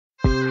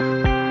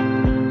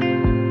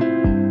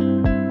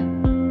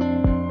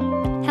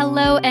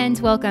and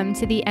welcome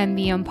to the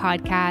M.B.Om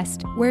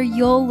podcast, where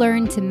you'll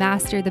learn to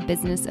master the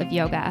business of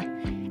yoga.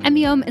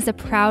 M.B.Om is a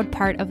proud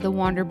part of the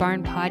Wander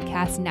Barn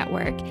Podcast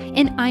Network,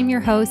 and I'm your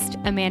host,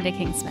 Amanda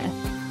Kingsmith.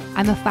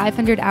 I'm a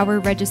 500-hour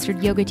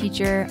registered yoga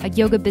teacher, a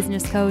yoga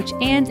business coach,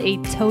 and a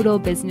total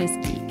business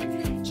geek.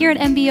 Here at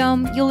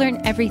M.B.Om, you'll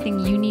learn everything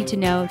you need to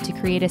know to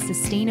create a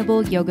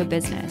sustainable yoga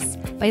business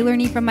by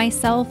learning from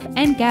myself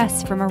and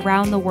guests from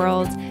around the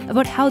world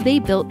about how they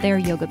built their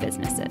yoga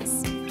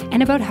businesses,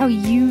 and about how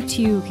you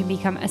too can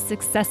become a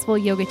successful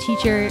yoga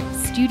teacher,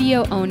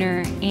 studio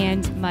owner,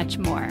 and much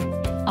more.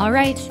 All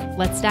right,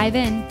 let's dive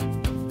in.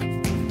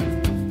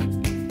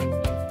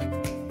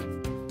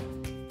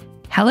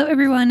 Hello,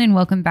 everyone, and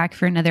welcome back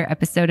for another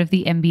episode of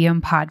the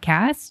M.B.Om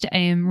podcast. I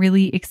am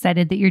really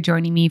excited that you're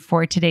joining me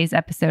for today's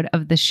episode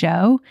of the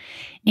show.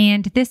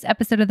 And this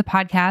episode of the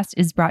podcast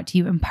is brought to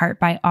you in part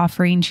by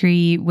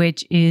OfferingTree,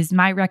 which is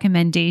my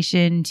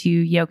recommendation to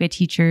yoga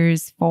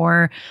teachers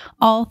for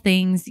all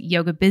things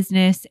yoga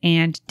business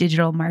and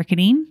digital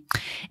marketing.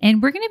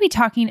 And we're going to be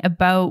talking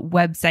about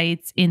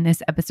websites in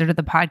this episode of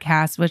the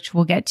podcast, which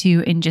we'll get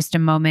to in just a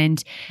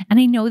moment. And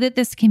I know that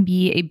this can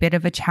be a bit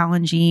of a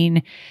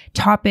challenging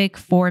topic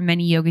for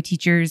many yoga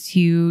teachers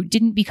who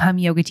didn't become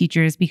yoga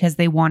teachers because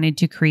they wanted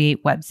to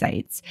create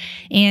websites.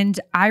 And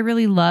I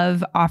really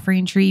love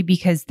OfferingTree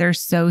because they're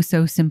so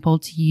simple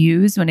to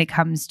use when it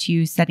comes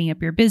to setting up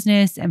your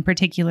business and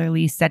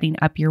particularly setting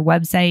up your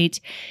website.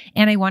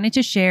 And I wanted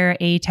to share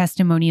a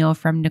testimonial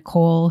from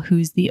Nicole,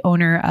 who's the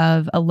owner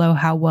of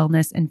Aloha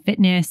Wellness and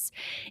Fitness.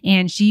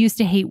 And she used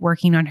to hate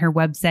working on her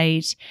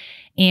website.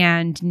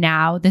 And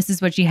now this is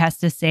what she has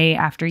to say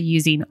after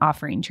using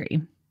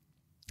OfferingTree.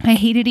 I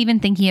hated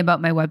even thinking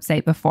about my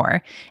website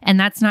before, and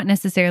that's not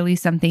necessarily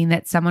something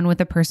that someone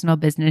with a personal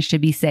business should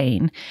be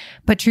saying.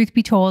 But truth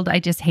be told, I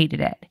just hated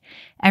it.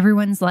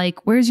 Everyone's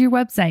like, "Where's your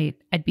website?"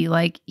 I'd be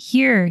like,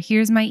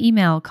 here's my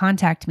email,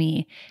 contact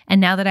me. And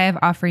now that I have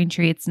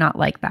OfferingTree, it's not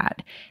like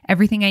that.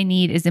 Everything I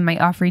need is in my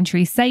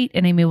OfferingTree site,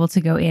 and I'm able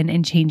to go in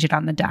and change it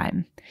on the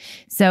dime.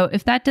 So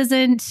if that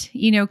doesn't,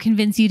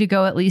 convince you to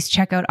go at least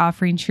check out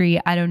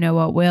OfferingTree, I don't know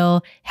what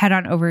will. Head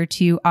on over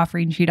to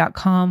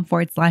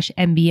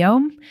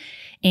offeringtree.com/MBOM.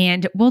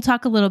 And we'll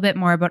talk a little bit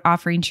more about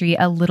OfferingTree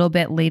a little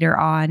bit later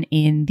on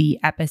in the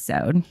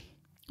episode.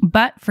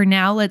 But for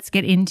now, let's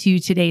get into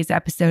today's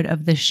episode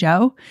of the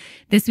show.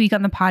 This week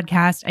on the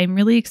podcast, I'm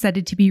really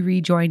excited to be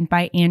rejoined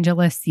by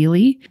Angela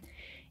Seeley.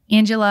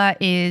 Angela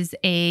is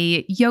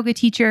a yoga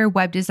teacher,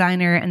 web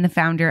designer, and the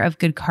founder of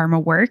Good Karma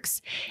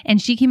Works.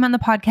 And she came on the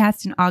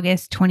podcast in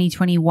August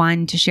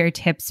 2021 to share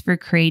tips for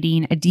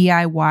creating a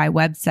DIY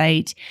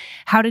website,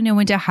 how to know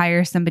when to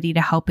hire somebody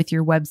to help with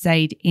your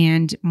website,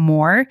 and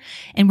more.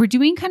 And we're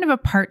doing kind of a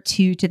part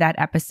 2 to that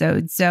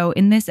episode. So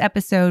in this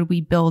episode,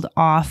 we build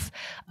off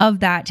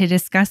of that to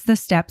discuss the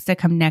steps that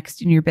come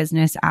next in your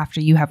business after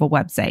you have a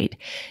website.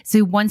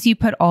 So once you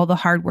put all the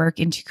hard work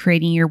into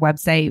creating your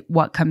website,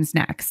 what comes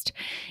next?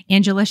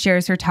 Angela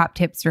shares her top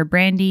tips for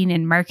branding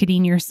and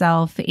marketing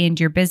yourself and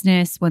your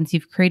business once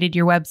you've created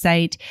your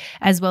website,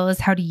 as well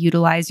as how to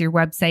utilize your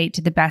website to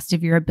the best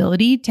of your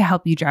ability to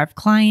help you drive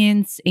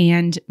clients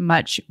and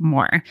much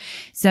more.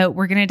 So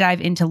we're going to dive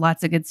into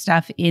lots of good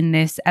stuff in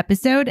this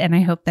episode, and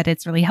I hope that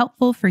it's really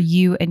helpful for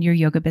you and your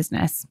yoga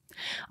business.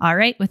 All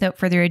right, without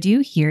further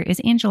ado, here is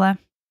Angela.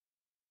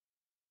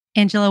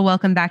 Angela,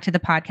 welcome back to the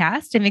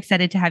podcast. I'm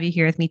excited to have you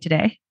here with me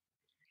today.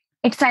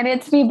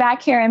 Excited to be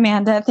back here,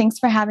 Amanda. Thanks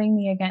for having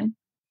me again.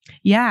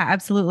 Yeah,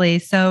 absolutely.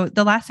 So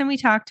the last time we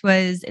talked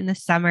was in the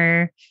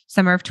summer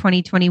of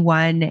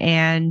 2021,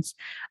 and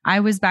I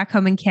was back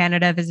home in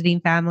Canada visiting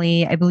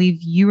family. I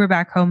believe you were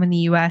back home in the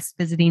US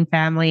visiting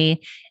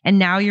family, and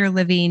now you're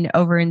living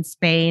over in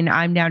Spain.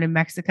 I'm down in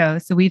Mexico.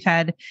 So we've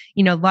had,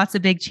 lots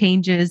of big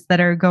changes that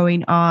are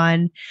going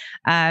on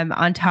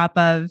top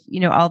of,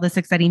 all this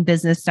exciting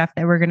business stuff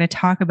that we're going to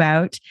talk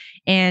about.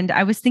 And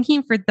I was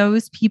thinking, for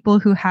those people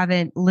who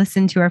haven't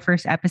listened to our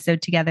first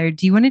episode together,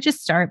 do you want to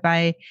just start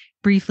by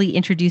briefly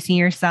introducing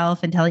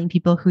yourself and telling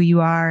people who you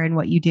are and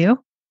what you do?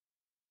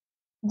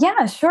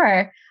 Yeah,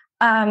 sure.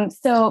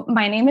 So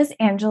my name is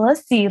Angela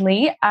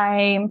Seeley.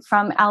 I'm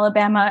from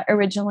Alabama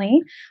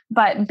originally,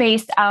 but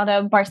based out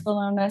of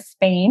Barcelona,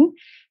 Spain.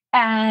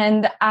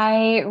 And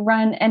I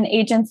run an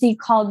agency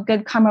called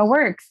Good Karma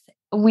Works.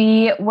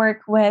 We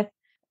work with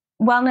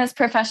wellness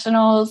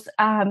professionals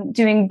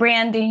doing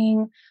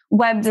branding,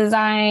 web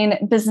design,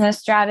 business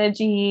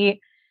strategy.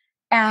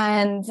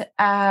 And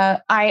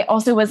I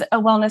also was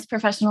a wellness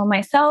professional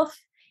myself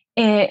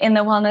in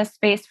the wellness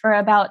space for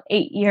about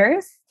 8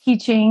 years,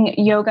 teaching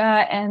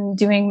yoga and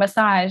doing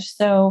massage.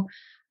 So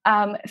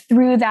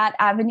through that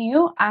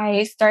avenue,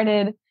 I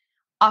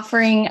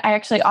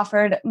actually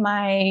offered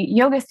my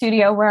yoga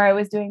studio where I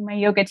was doing my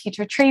yoga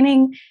teacher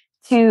training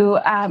to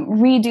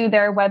redo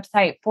their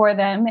website for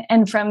them.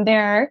 And from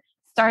there,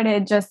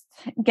 started just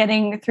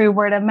getting through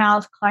word of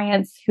mouth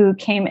clients who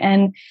came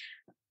in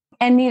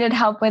and needed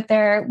help with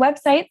their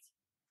websites.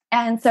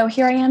 And so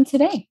here I am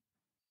today.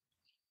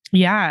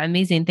 Yeah,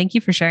 amazing. Thank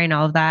you for sharing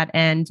all of that.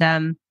 And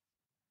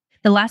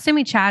The last time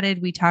we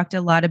chatted, we talked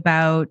a lot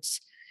about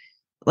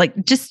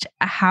like just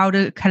how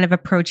to kind of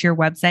approach your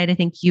website. I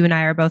think you and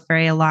I are both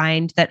very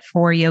aligned that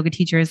for yoga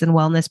teachers and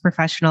wellness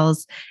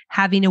professionals,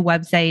 having a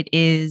website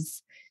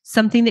is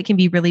something that can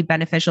be really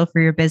beneficial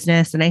for your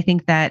business. And I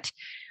think that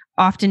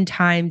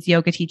oftentimes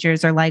yoga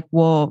teachers are like,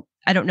 well,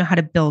 I don't know how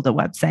to build a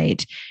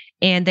website.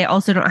 And they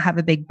also don't have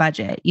a big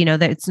budget. You know,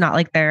 that it's not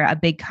like they're a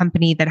big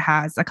company that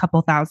has a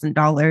couple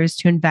 $1,000s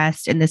to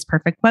invest in this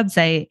perfect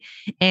website.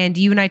 And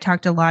you and I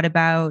talked a lot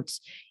about,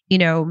 you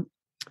know,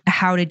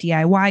 how to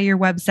DIY your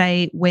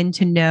website, when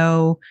to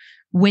know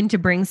when to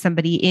bring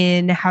somebody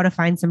in, how to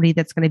find somebody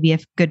that's going to be a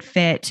good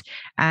fit,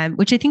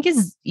 which I think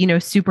is, you know,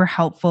 super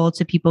helpful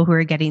to people who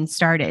are getting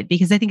started,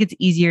 because I think it's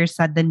easier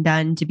said than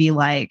done to be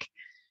like,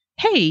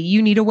 hey,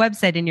 you need a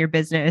website in your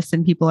business.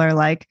 And people are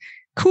like,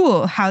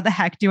 cool, how the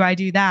heck do I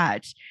do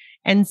that?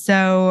 And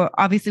so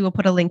obviously we'll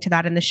put a link to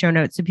that in the show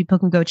notes so people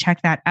can go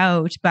check that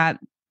out. But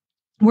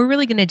we're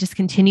really going to just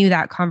continue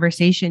that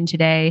conversation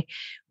today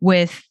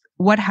with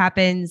what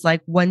happens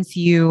like once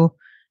you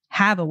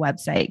have a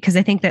website. Because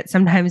I think that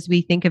sometimes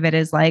we think of it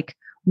as like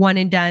one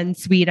and done,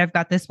 sweet, I've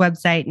got this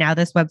website. Now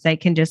this website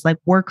can just like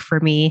work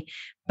for me.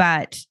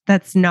 But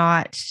that's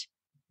not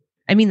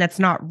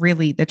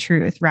really the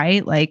truth,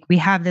 right? Like we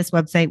have this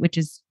website, which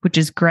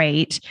is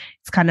great.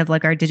 It's kind of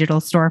like our digital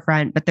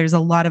storefront, but there's a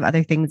lot of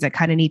other things that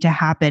kind of need to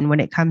happen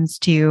when it comes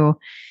to,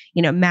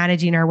 you know,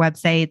 managing our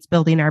websites,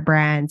 building our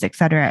brands, et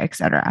cetera, et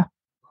cetera.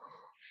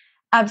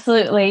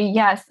 Absolutely.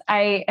 Yes.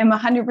 I am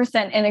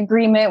 100% in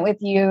agreement with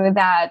you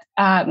that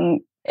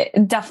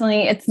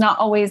definitely it's not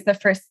always the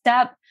first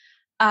step.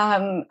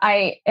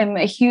 I am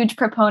a huge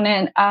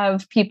proponent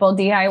of people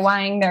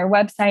DIYing their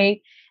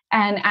website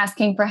and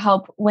asking for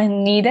help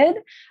when needed.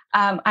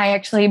 I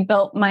actually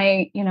built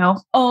my,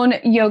 own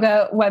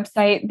yoga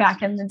website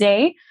back in the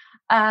day,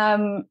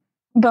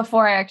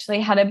 before I actually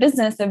had a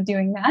business of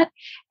doing that.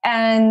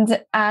 And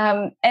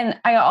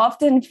I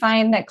often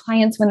find that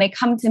clients, when they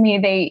come to me,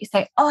 they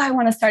say, "Oh, I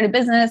want to start a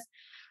business.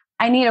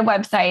 I need a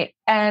website."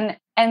 And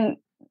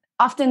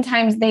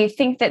oftentimes they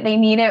think that they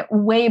need it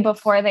way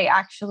before they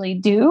actually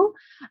do.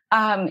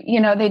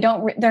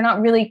 They're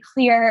not really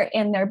clear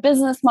in their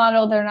business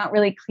model. They're not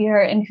really clear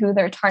in who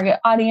their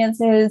target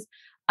audience is,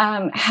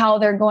 how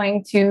they're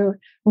going to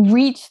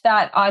reach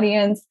that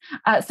audience.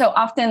 So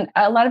often,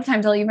 a lot of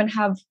times I'll even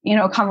have,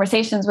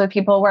 conversations with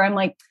people where I'm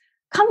like,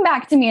 come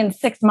back to me in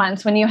 6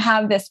 months when you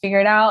have this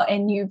figured out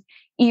and you've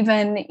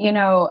even,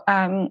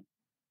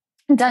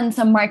 done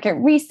some market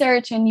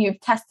research and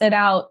you've tested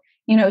out,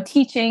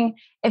 teaching.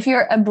 If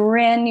you're a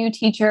brand new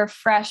teacher,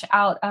 fresh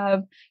out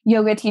of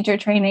yoga teacher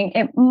training,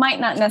 it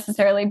might not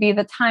necessarily be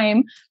the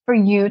time for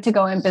you to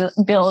go and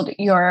build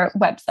your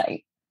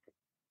website.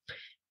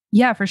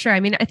 Yeah, for sure. I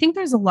mean, I think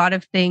there's a lot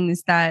of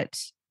things that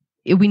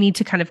we need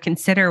to kind of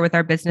consider with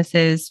our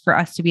businesses for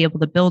us to be able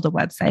to build a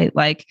website.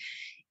 Like,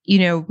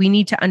 we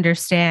need to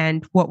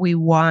understand what we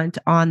want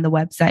on the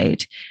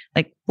website.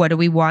 Like, what do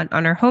we want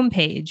on our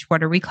homepage?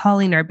 What are we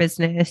calling our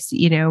business?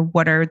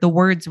 What are the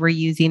words we're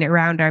using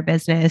around our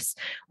business?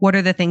 What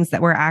are the things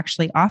that we're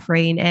actually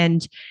offering?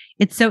 And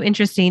it's so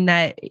interesting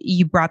that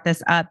you brought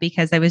this up,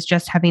 because I was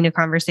just having a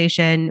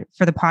conversation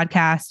for the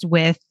podcast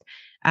with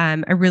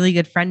a really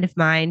good friend of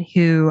mine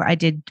who I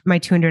did my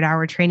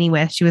 200-hour training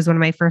with. She was one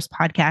of my first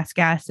podcast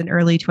guests in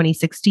early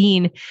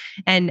 2016.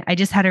 And I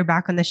just had her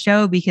back on the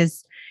show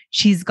because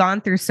she's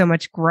gone through so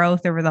much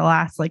growth over the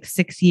last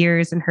 6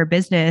 years in her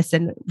business.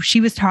 And she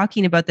was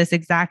talking about this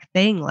exact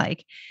thing,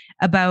 like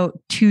about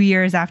 2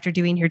 years after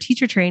doing her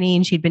teacher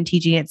training, she'd been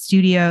teaching at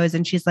studios,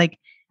 and she's like,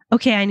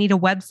 okay, I need a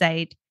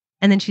website.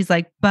 And then she's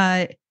like,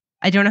 but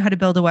I don't know how to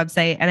build a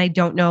website and I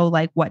don't know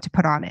what to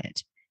put on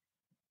it.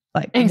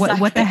 Exactly.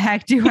 What the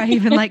heck do I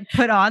even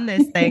put on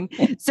this thing?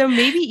 So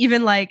maybe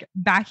even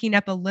backing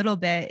up a little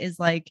bit is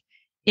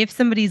if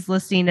somebody's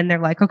listening and they're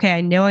like, okay,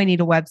 I know I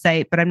need a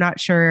website, but I'm not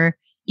sure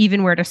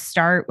even where to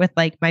start with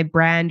my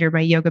brand or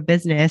my yoga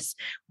business.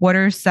 What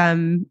are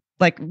some,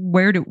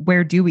 where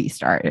do we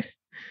start?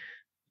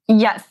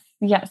 Yes,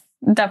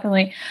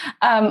 definitely.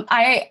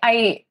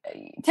 I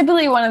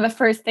typically, one of the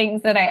first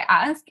things that I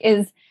ask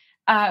is,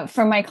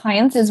 for my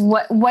clients is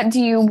what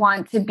do you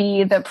want to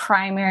be the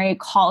primary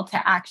call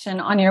to action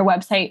on your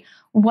website?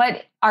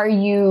 What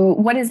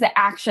is the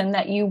action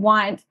that you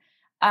want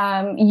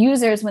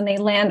users when they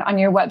land on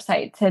your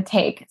website to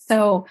take?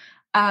 So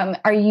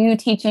are you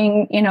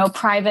teaching,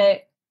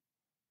 private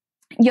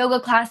yoga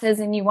classes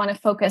and you want to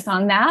focus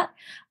on that?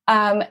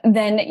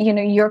 Then,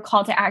 your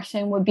call to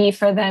action would be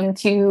for them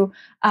to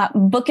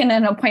book in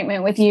an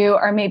appointment with you,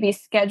 or maybe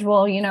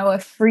schedule, a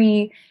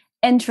free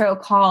intro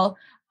call.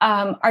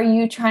 Are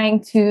you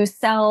trying to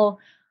sell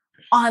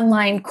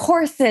online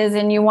courses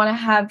and you want to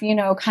have,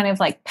 kind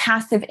of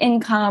passive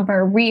income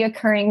or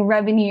reoccurring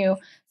revenue?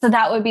 So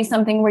that would be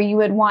something where you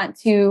would want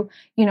to,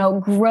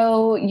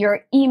 grow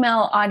your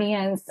email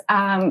audience,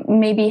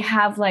 maybe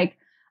have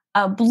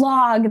a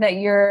blog that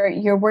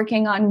you're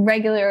working on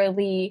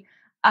regularly.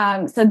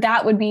 So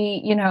that would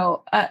be,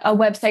 a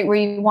website where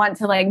you want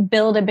to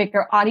build a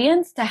bigger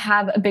audience, to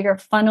have a bigger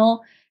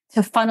funnel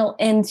to funnel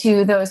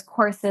into those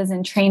courses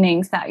and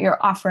trainings that you're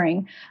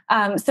offering.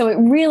 So it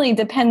really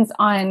depends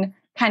on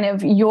kind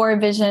of your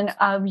vision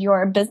of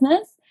your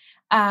business,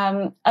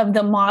 of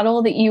the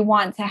model that you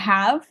want to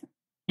have.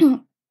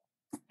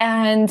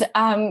 And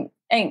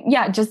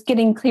yeah, just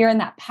getting clear in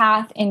that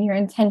path and your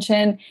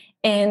intention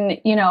in,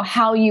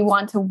 how you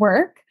want to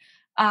work.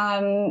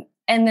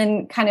 And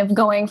then kind of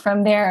going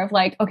from there of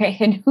like, okay,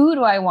 and who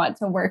do I want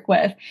to work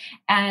with?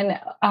 And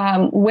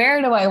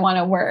where do I want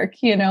to work?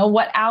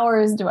 What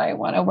hours do I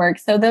want to work?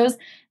 So those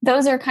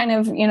are kind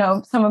of,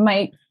 some of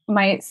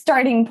my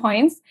starting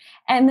points.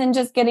 And then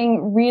just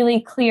getting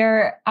really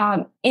clear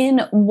in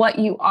what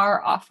you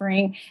are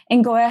offering,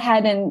 and go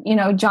ahead and,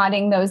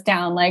 jotting those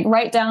down, like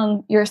write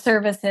down your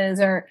services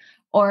or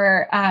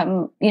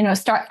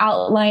start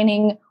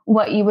outlining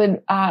what you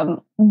would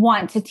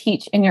want to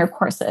teach in your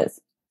courses.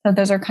 So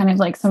those are kind of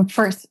like some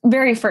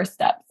very first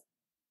steps.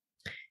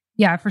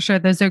 Yeah, for sure.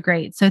 Those are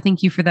great. So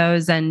thank you for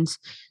those. And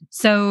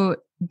so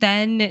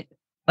then,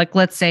 like,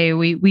 let's say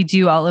we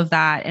do all of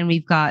that and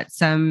we've got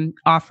some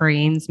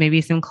offerings,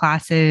 maybe some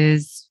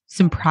classes,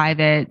 some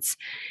privates,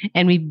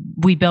 and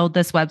we build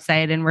this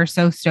website and we're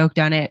so stoked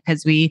on it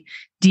because we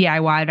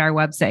DIY'd our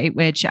website,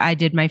 which I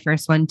did my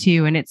first one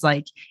too. And it's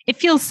like, it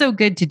feels so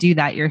good to do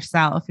that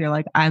yourself. You're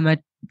like, I'm a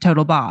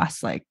total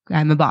boss. Like,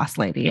 I'm a boss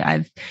lady.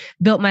 I've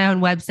built my own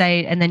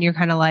website. And then you're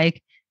kind of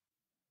like,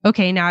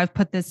 okay, now I've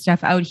put this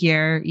stuff out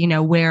here,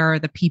 where are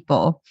the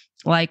people?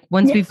 Like,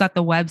 once we've got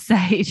the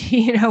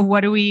website,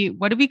 what do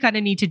we kind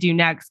of need to do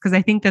next? Because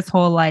I think this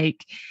whole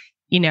like,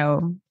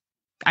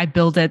 I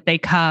build it, they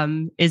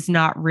come is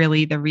not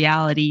really the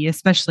reality,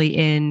 especially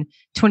in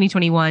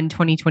 2021,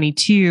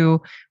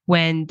 2022,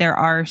 when there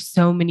are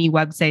so many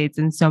websites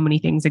and so many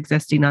things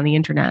existing on the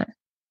internet.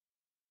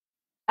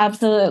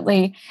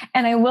 Absolutely.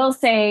 And I will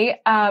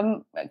say,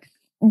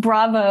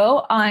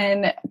 bravo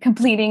on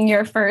completing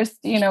your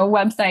first,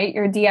 website,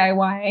 your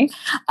DIY.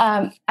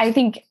 I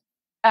think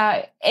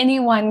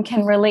anyone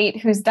can relate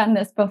who's done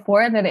this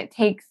before, that it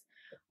takes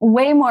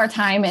way more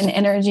time and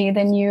energy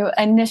than you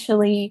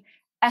initially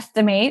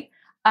estimate,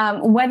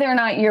 whether or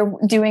not you're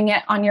doing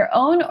it on your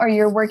own or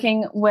you're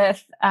working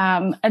with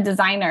a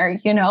designer.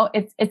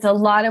 It's a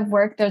lot of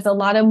work. There's a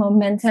lot of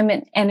momentum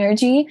and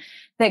energy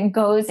that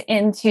goes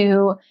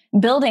into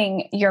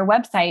building your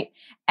website.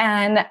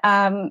 And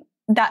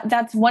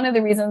that's one of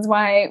the reasons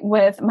why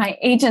with my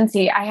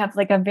agency, I have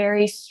like a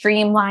very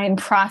streamlined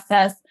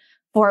process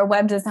for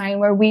web design,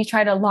 where we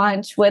try to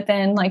launch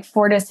within like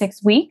 4 to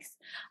 6 weeks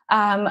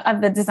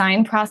of the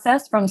design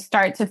process from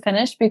start to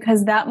finish,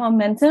 because that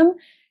momentum,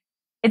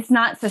 it's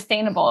not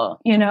sustainable.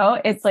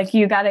 It's like,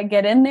 you got to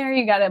get in there,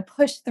 you got to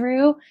push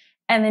through,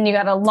 and then you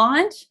got to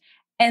launch.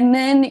 And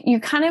then you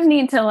kind of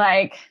need to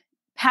like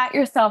pat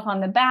yourself on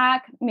the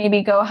back,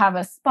 maybe go have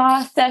a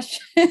spa session,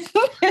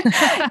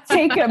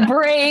 take a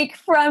break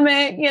from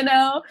it,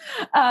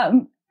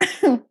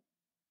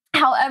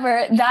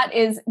 However, that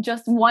is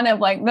just one of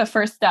like the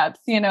first steps,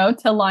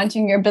 to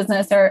launching your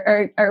business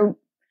or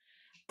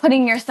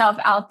putting yourself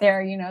out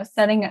there,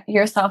 setting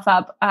yourself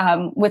up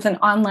with an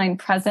online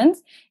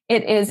presence.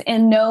 It is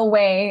in no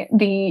way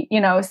the,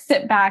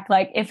 sit back,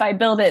 like, if I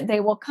build it, they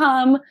will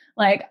come.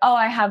 Like, oh,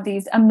 I have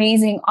these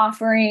amazing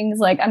offerings.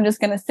 Like, I'm just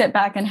going to sit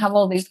back and have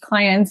all these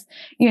clients,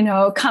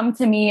 come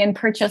to me and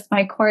purchase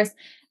my course.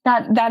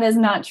 That is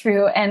not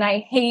true. And I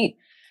hate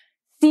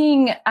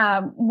seeing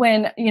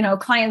when,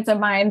 clients of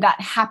mine, that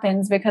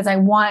happens, because I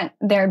want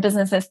their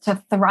businesses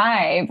to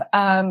thrive.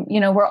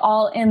 We're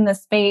all in the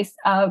space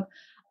of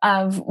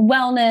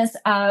wellness,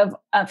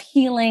 of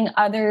healing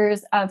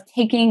others, of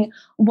taking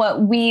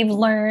what we've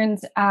learned,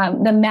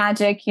 the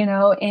magic,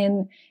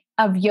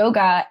 of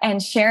yoga,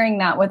 and sharing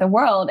that with the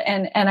world.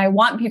 And I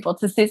want people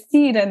to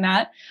succeed in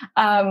that.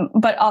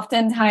 But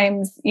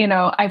oftentimes,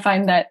 I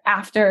find that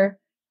after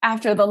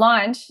the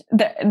launch,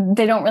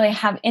 they don't really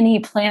have any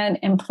plan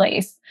in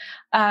place.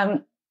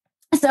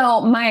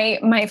 So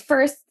my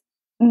first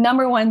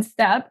number one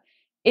step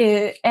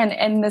is,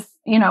 and this,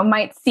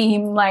 might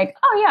seem like,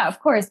 oh yeah, of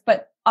course,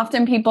 but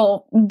often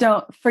people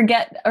don't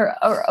forget or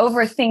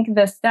overthink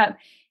this step,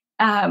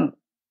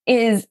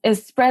 is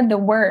spread the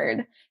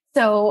word.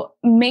 So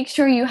make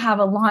sure you have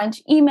a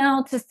launch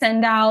email to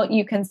send out.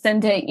 You can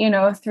send it,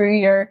 through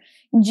your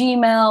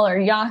Gmail or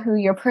Yahoo,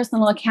 your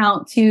personal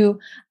account, to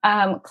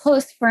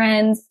close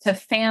friends, to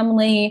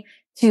family,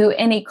 to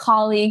any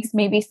colleagues,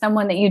 maybe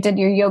someone that you did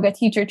your yoga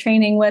teacher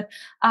training with,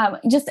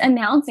 just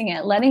announcing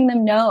it, letting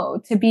them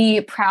know, to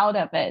be proud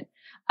of it.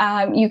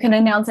 You can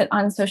announce it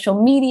on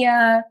social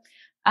media.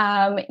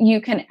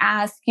 You can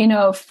ask,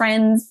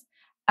 friends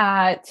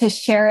to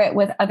share it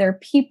with other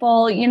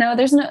people.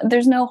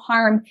 There's no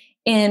harm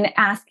in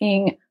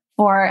asking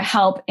for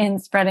help in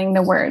spreading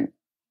the word.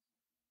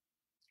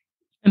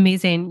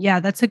 Amazing. Yeah,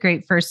 that's a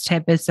great first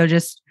tip, is so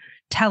just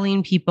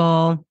telling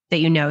people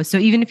that So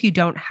even if you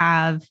don't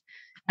have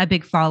a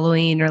big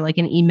following or like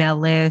an email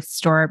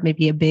list, or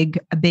maybe a big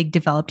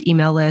developed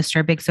email list or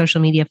a big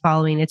social media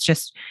following, it's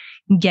just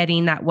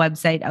getting that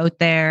website out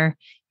there,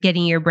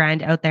 getting your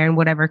brand out there in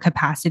whatever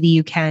capacity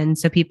you can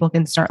so people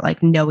can start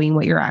like knowing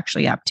what you're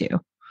actually up to.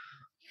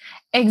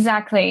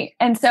 Exactly.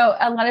 And so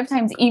a lot of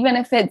times, even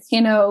if it's,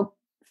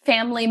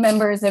 family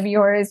members of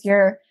yours,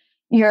 your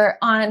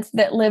aunt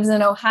that lives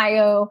in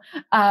Ohio,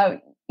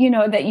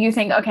 that you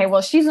think, okay,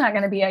 well, she's not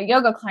going to be a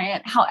yoga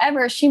client.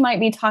 However, she might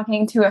be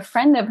talking to a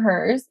friend of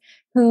hers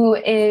who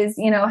is,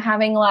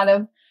 having a lot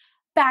of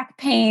back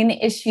pain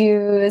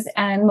issues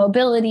and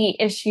mobility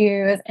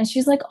issues. And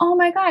she's like, oh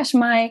my gosh,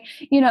 my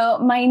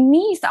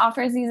niece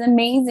offers these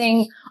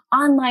amazing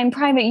online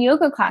private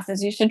yoga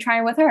classes. You should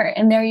try with her.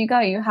 And there you go.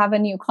 You have a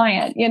new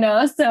client,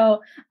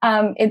 So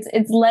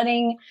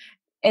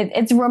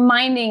it's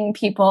reminding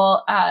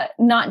people,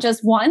 not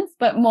just once,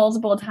 but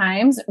multiple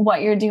times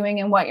what you're doing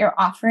and what you're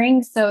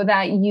offering so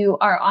that you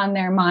are on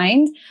their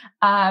mind,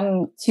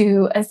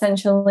 to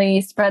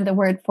essentially spread the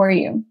word for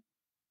you.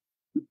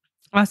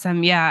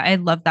 Awesome. Yeah, I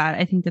love that.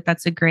 I think that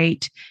that's a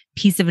great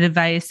piece of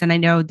advice. And I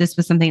know this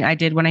was something I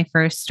did when I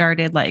first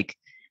started like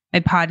my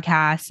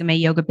podcast and my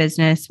yoga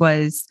business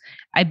was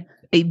I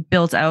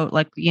built out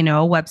like, a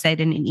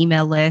website and an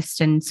email list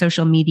and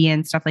social media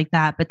and stuff like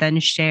that, but then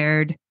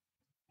shared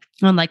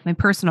on like my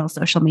personal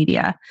social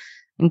media.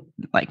 And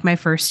like my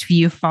first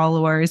few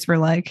followers were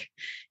like,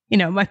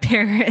 my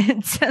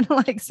parents and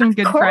like some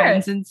good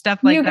friends and stuff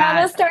like that. You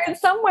gotta start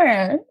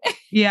somewhere.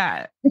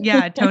 Yeah,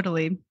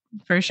 totally.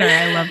 For sure.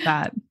 I love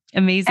that.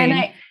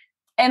 Amazing.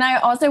 And I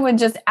also would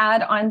just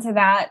add on to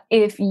that,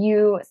 if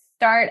you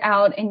start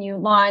out and you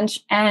launch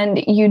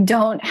and you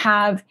don't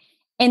have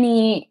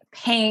any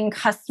paying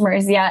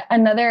customers yet,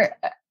 another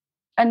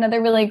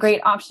really great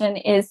option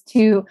is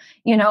to,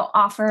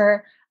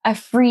 offer a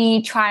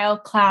free trial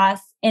class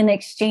in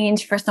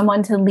exchange for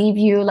someone to leave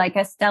you like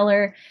a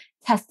stellar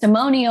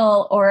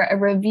testimonial or a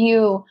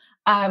review,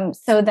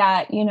 so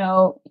that,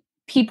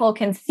 people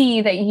can see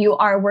that you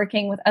are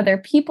working with other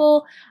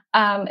people.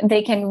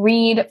 They can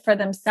read for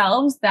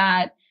themselves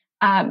that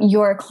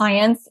your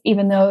clients,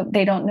 even though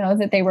they don't know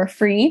that they were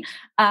free,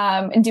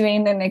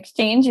 doing an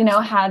exchange,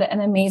 had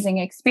an amazing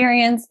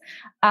experience.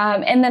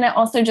 And then it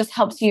also just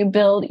helps you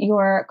build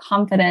your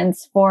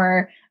confidence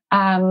for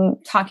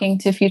talking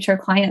to future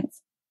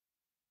clients.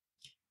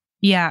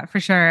 Yeah, for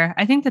sure.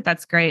 I think that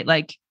that's great.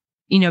 Like,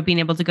 being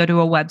able to go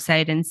to a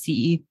website and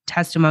see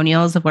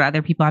testimonials of what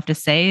other people have to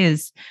say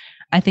is,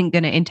 I think,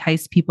 going to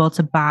entice people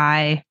to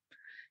buy,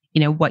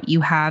 what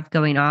you have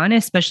going on,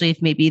 especially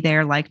if maybe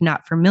they're like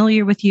not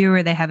familiar with you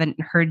or they haven't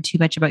heard too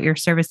much about your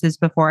services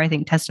before. I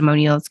think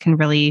testimonials can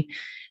really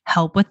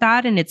help with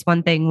that. And it's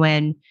one thing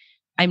when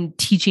I'm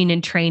teaching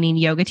and training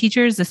yoga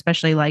teachers,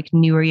 especially like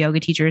newer yoga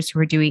teachers who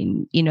are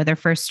doing, their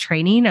first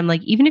training. I'm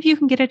like, even if you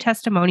can get a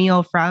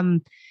testimonial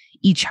from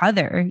each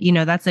other,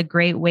 that's a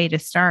great way to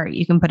start.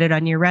 You can put it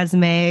on your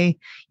resume.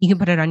 You can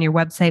put it on your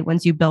website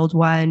once you build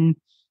one.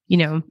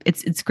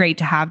 It's great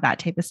to have that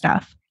type of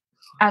stuff.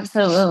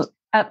 Absolutely.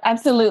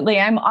 Absolutely.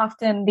 I'm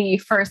often the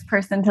first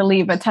person to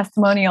leave a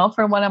testimonial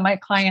for one of my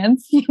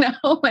clients,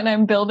 when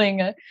I'm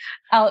building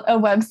out a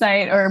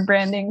website or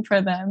branding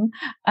for them.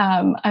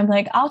 I'm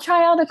like, I'll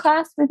try out a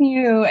class with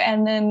you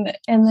and then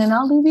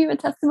I'll leave you a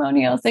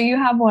testimonial so you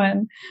have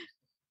one.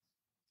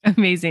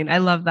 Amazing. I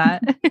love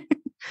that.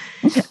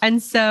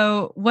 And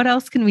so what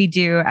else can we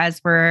do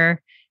as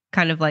we're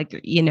kind of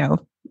like,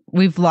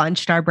 we've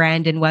launched our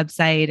brand and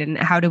website, and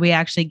how do we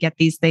actually get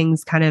these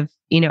things kind of,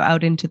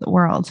 out into the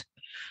world?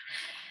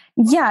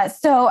 Yeah.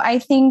 So I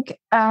think,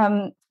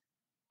 I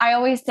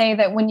always say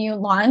that when you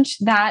launch,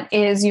 that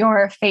is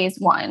your phase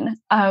one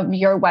of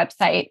your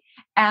website.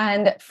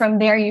 And from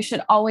there, you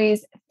should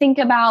always think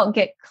about,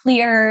 get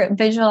clear,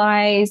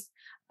 visualize,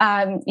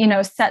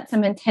 set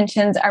some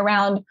intentions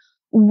around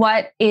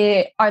what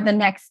are the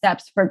next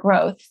steps for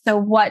growth. So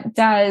what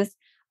does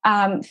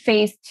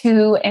phase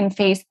 2 and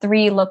phase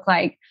 3 look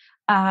like?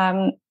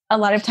 A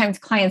lot of times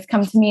clients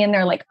come to me and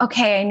they're like,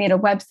 okay, I need a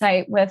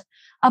website with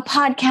a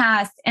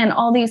podcast and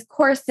all these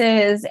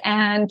courses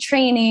and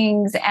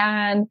trainings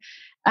and,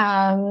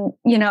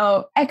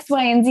 X,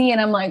 Y, and Z.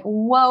 And I'm like,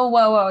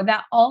 whoa,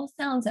 that all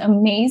sounds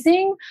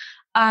amazing.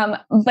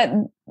 But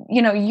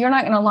you're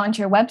not going to launch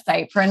your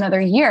website for another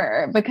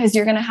year because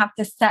you're going to have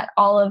to set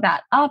all of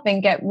that up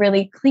and get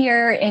really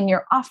clear in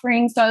your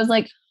offering. So I was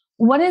like,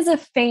 what is a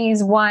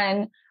phase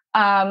 1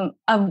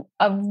 of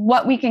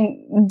what we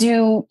can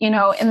do, in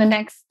the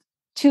next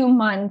 2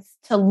 months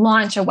to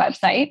launch a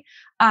website?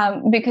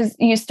 Because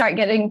you start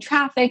getting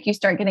traffic, you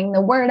start getting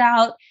the word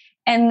out,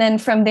 and then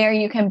from there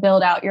you can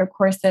build out your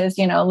courses,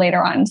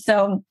 later on.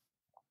 So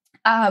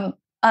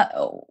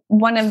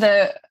one of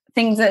the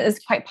things that is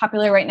quite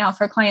popular right now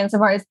for clients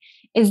of ours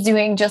is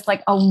doing just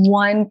like a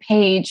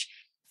 1-page,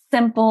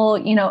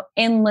 simple,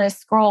 endless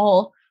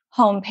scroll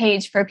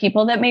homepage for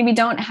people that maybe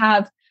don't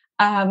have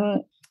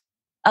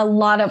a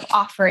lot of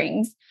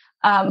offerings,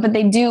 but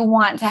they do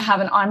want to have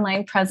an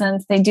online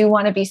presence. They do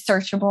want to be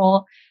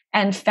searchable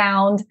and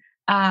found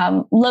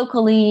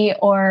locally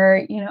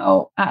or,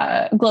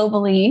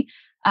 globally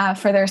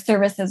for their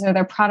services or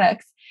their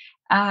products.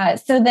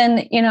 So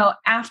then,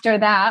 after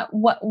that,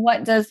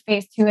 what does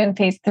phase 2 and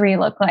phase 3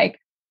 look like?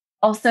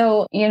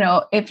 Also,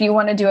 if you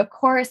want to do a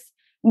course,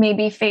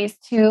 maybe phase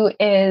 2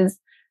 is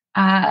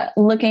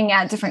looking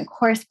at different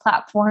course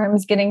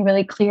platforms, getting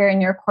really clear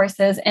in your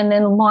courses, and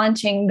then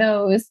launching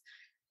those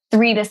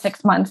 3 to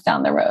 6 months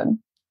down the road.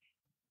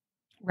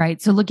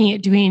 Right. So looking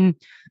at doing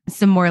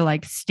some more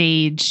like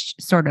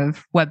staged sort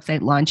of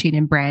website launching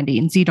and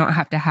branding. So you don't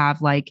have to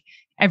have like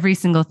every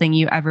single thing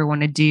you ever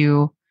want to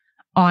do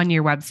on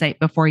your website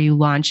before you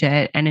launch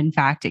it. And in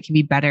fact, it can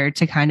be better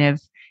to kind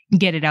of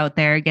get it out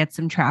there, get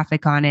some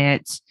traffic on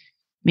it,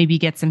 maybe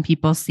get some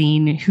people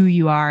seeing who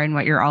you are and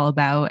what you're all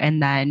about,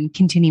 and then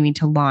continuing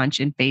to launch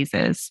in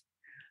phases.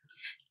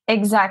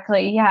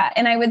 Exactly. Yeah.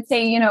 And I would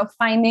say,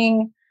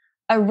 finding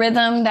a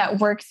rhythm that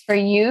works for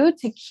you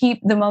to keep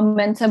the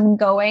momentum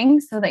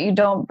going so that you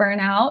don't burn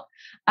out.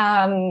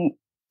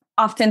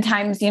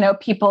 Oftentimes,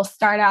 people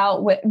start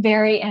out with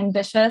very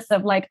ambitious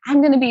of like, I'm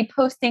going to be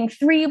posting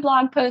 3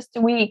 blog posts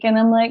a week. And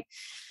I'm like,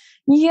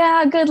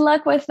 yeah, good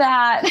luck with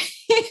that.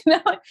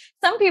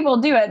 Some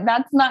people do it.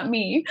 That's not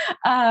me.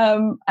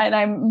 And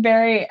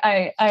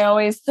I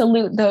always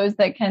salute those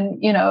that can,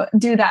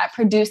 do that,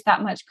 produce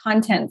that much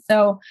content.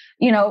 So,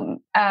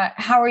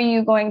 how are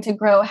you going to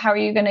grow? How are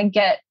you going to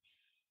get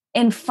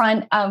in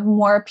front of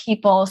more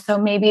people? So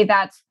maybe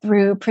that's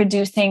through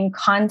producing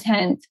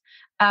content,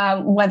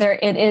 whether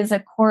it is a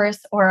course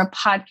or a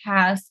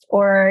podcast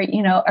or,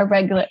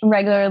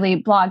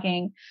 regularly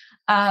blogging.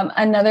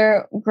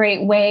 Another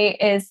great way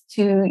is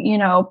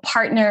to,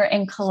 partner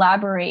and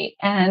collaborate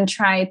and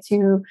try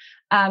to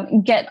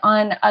get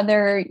on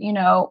other,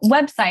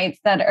 websites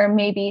that are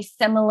maybe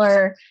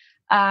similar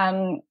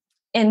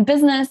in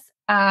business,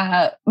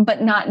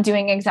 but not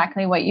doing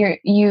exactly what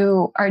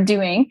you are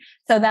doing.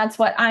 So that's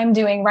what I'm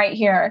doing right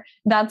here.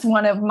 That's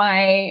one of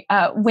my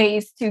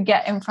ways to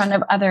get in front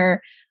of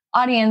other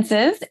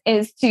audiences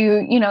is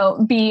to,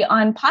 be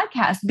on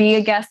podcasts, be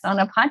a guest on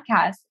a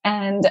podcast,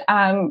 and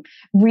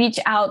reach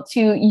out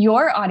to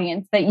your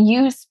audience that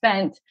you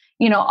spent,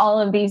 all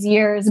of these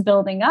years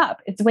building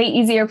up. It's way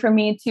easier for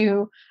me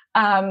to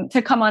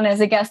come on as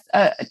a guest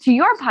to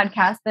your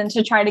podcast than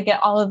to try to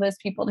get all of those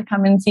people to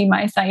come and see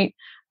my site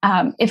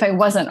if I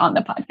wasn't on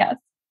the podcast.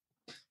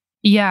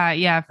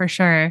 Yeah, for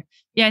sure.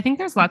 Yeah, I think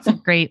there's lots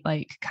of great,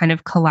 like kind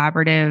of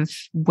collaborative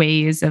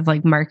ways of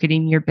like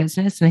marketing your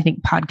business. And I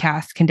think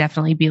podcasts can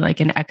definitely be like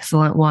an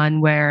excellent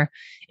one where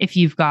if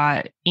you've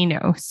got,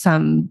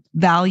 some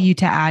value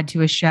to add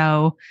to a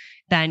show,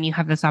 then you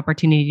have this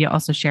opportunity to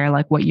also share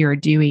like what you're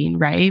doing,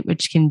 right?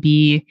 Which can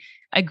be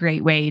a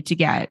great way to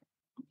get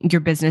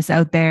your business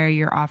out there,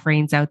 your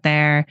offerings out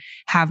there,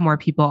 have more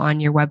people on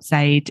your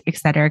website, et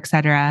cetera, et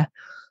cetera.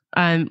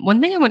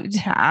 One thing I wanted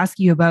to ask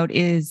you about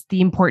is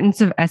the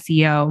importance of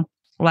SEO.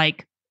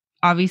 Like,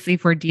 obviously,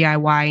 if we're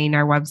DIYing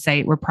our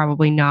website, we're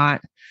probably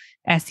not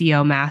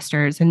SEO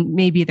masters. And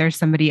maybe there's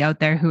somebody out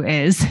there who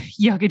is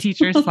yoga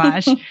teacher /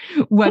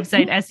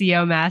 website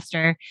SEO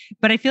master.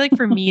 But I feel like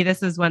for me,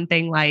 this is one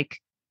thing like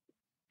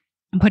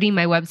putting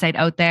my website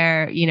out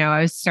there,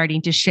 I was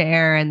starting to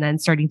share and then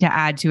starting to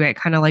add to it,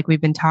 kind of like we've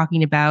been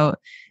talking about.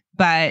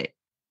 But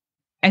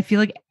I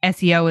feel like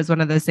SEO is one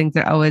of those things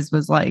that always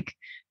was like,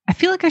 I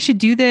feel like I should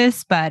do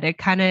this, but it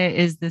kind of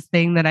is this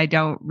thing that I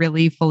don't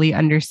really fully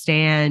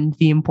understand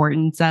the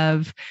importance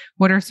of.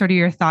 What are sort of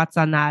your thoughts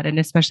on that? And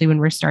especially when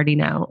we're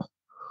starting out?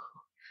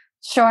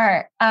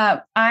 Sure.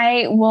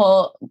 I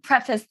will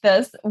preface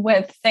this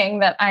with saying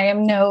that I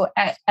am no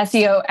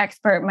SEO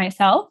expert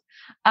myself,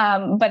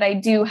 but I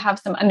do have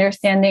some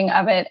understanding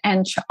of it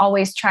and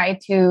always try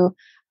to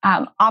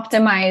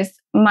optimize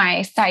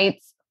my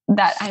sites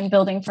that I'm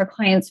building for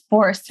clients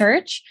for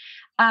search.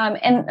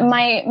 And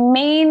my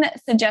main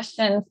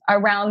suggestions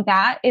around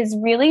that is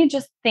really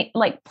just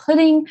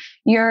putting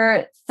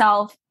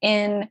yourself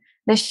in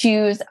the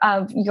shoes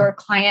of your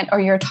client or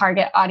your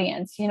target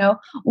audience.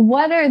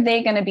 What are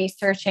they going to be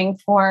searching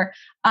for,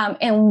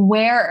 and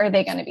where are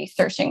they going to be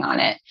searching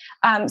on it?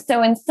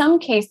 So in some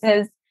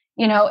cases,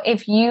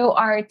 if you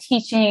are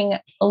teaching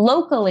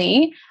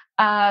locally,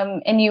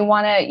 and you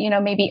want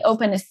to, maybe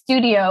open a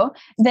studio,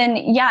 then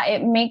yeah,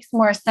 it makes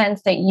more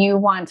sense that you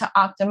want to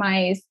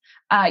optimize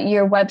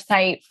your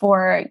website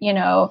for,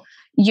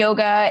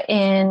 yoga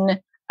in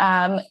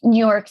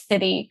New York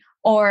City,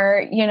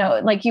 or,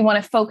 you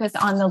want to focus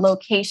on the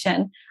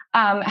location.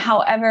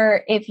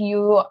 However, if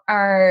you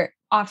are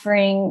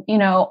offering,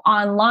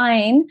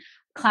 online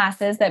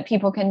classes that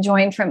people can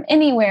join from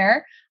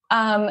anywhere,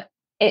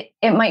 it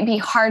might be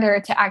harder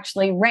to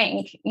actually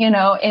rank,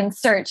 in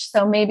search.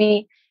 So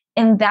maybe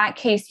in that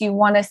case, you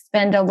want to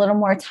spend a little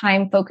more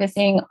time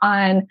focusing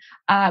on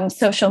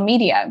social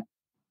media.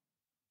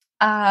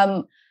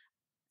 So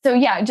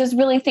yeah, just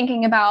really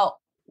thinking about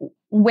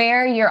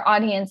where your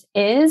audience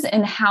is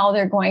and how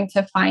they're going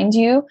to find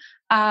you.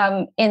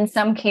 In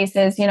some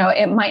cases,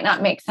 it might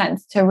not make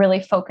sense to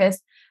really focus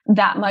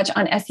that much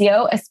on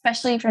SEO,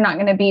 especially if you're not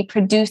going to be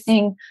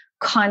producing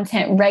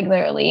content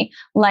regularly.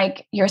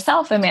 Like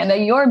yourself, Amanda,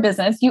 your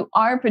business, you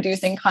are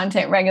producing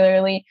content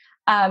regularly.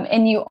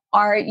 And you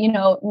are,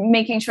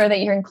 making sure that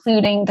you're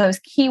including those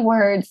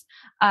keywords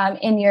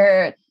in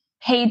your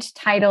page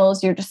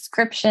titles, your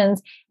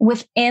descriptions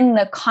within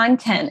the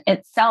content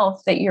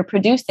itself that you're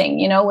producing,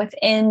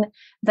 within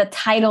the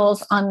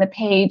titles on the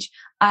page,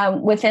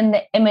 within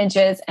the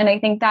images. And I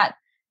think that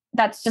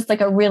that's just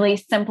like a really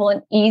simple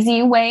and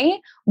easy way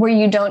where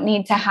you don't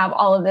need to have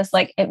all of this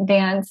like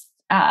advanced,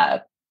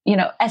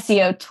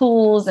 SEO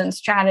tools and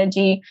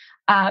strategy.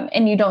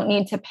 And you don't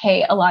need to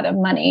pay a lot of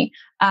money.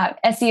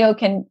 SEO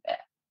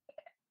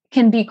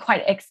can be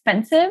quite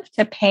expensive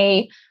to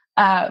pay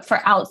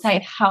for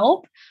outside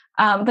help.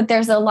 But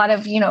there's a lot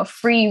of,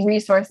 free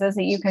resources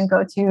that you can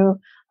go to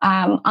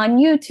on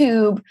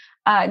YouTube,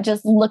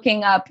 just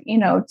looking up,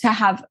 to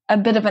have a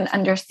bit of an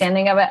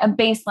understanding of it, a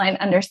baseline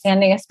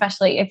understanding,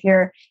 especially if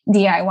you're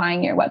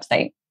DIYing your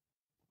website.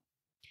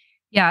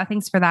 Yeah,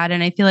 thanks for that.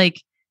 And I feel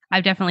like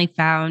I've definitely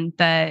found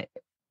that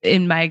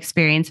in my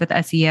experience with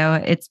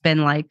SEO, it's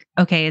been like,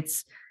 okay,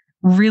 it's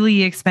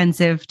really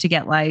expensive to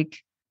get like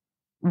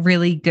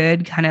really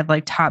good kind of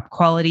like top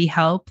quality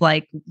help,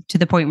 like to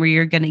the point where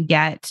you're going to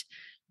get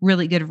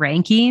really good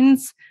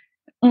rankings.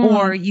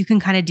 Or you can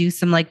kind of do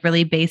some like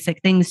really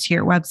basic things to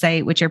your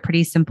website, which are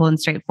pretty simple and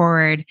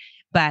straightforward,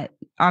 but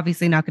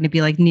obviously not going to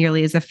be like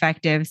nearly as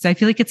effective. So I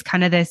feel like it's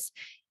kind of this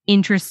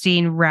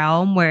interesting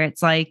realm where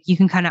it's like you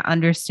can kind of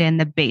understand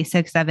the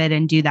basics of it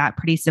and do that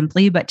pretty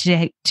simply, but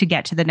to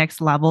get to the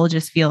next level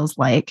just feels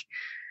like,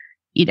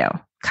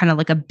 kind of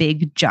like a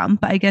big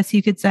jump, I guess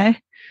you could say.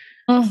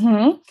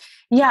 Mm-hmm.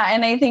 Yeah.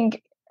 And I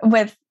think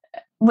with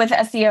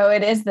SEO,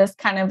 it is this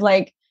kind of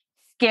like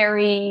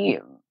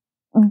scary,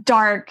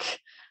 dark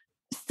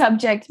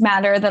subject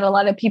matter that a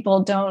lot of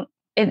people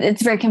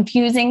it's very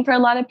confusing for a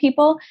lot of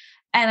people.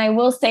 And I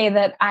will say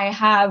that I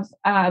have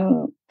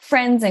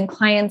friends and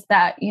clients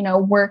that,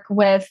 work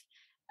with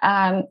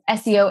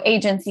SEO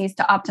agencies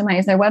to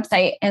optimize their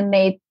website. And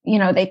they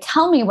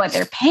tell me what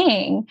they're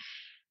paying.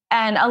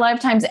 And a lot of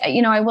times,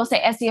 I will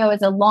say SEO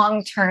is a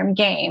long-term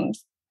game.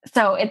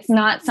 So it's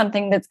not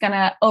something that's going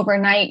to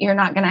overnight. You're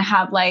not going to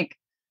have like,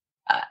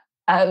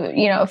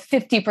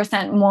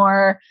 50%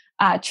 more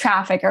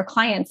traffic or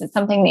clients. It's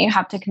something that you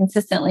have to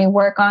consistently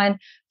work on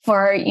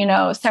for,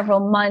 several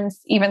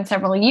months, even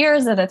several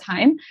years at a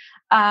time.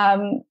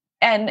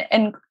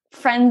 And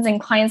friends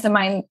and clients of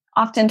mine,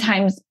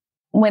 oftentimes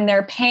when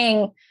they're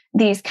paying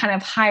these kind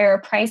of higher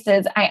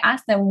prices, I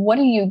ask them, what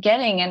are you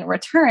getting in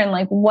return?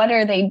 Like, what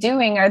are they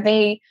doing? Are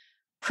they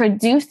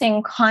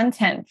producing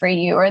content for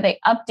you? Are they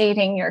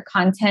updating your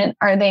content?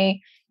 Are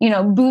they,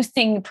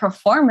 boosting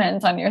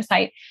performance on your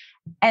site?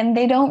 And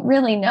they don't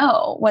really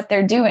know what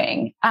they're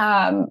doing,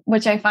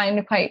 which I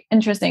find quite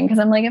interesting because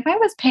I'm like, if I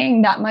was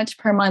paying that much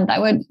per month, I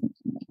would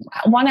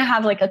want to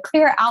have like a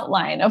clear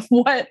outline of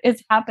what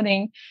is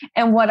happening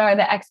and what are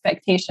the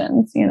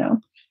expectations,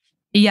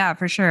 Yeah,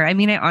 for sure. I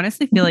mean, I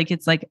honestly feel like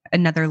it's like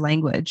another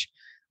language.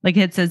 Like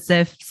it's as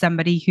if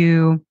somebody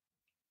who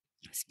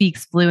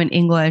speaks fluent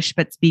English,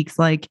 but speaks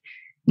like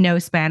no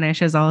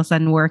Spanish is all of a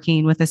sudden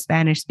working with a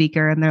Spanish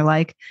speaker. And they're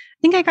like, I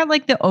think I got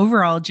like the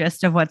overall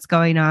gist of what's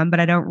going on, but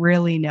I don't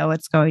really know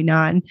what's going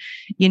on.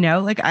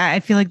 Like I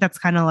feel like that's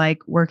kind of like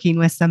working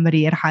with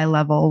somebody at high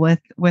level with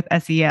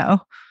SEO.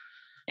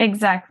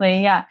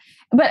 Exactly. Yeah.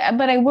 But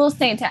I will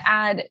say, to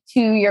add to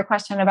your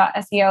question about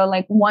SEO,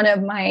 like one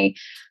of my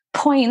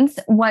points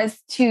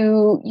was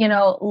to,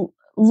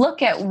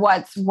 look at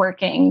what's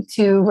working,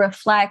 to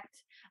reflect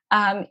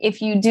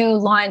if you do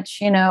launch,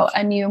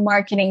 a new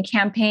marketing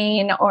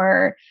campaign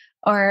or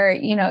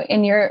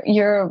in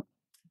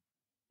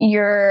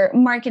you're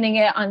marketing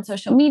it on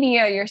social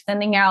media, you're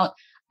sending out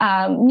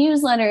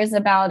newsletters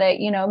about it.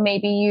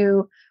 Maybe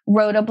you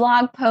wrote a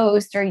blog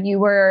post or you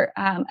were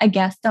a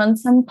guest on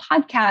some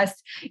podcast.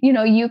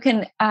 You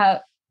can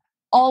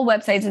all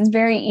websites. It's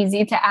very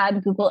easy to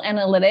add Google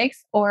Analytics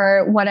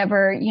or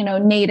whatever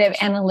native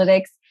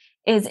analytics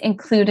is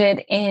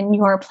included in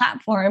your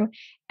platform.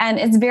 And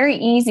it's very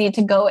easy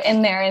to go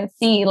in there and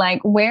see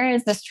like, where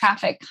is this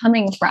traffic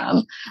coming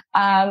from?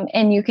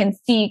 And you can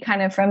see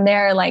kind of from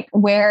there, like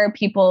where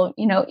people,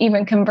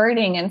 even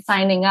converting and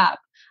signing up.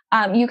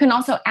 You can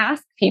also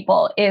ask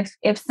people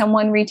if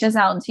someone reaches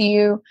out to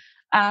you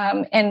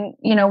and,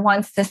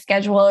 wants to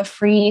schedule a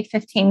free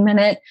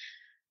 15-minute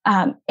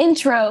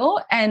intro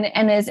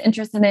and is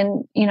interested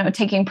in,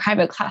 taking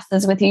private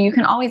classes with you, you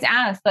can always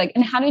ask like,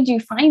 and how did you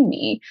find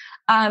me?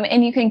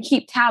 And you can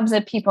keep tabs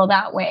of people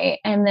that way.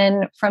 And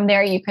then from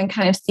there, you can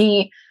kind of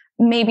see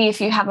maybe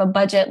if you have a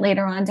budget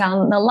later on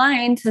down the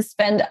line to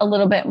spend a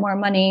little bit more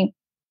money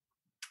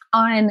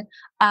on,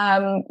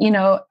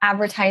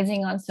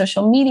 advertising on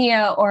social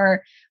media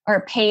or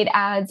paid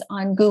ads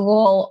on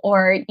Google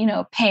or,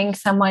 paying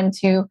someone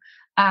to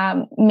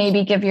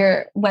maybe give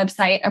your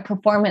website a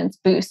performance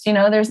boost.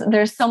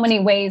 There's so many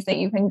ways that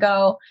you can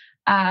go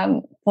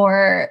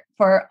for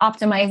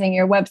optimizing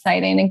your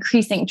website and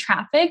increasing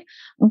traffic.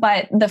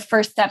 But the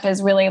first step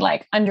is really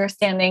like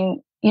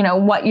understanding,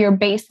 what your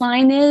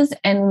baseline is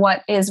and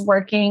what is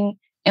working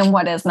and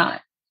what is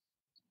not.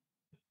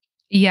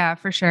 Yeah,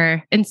 for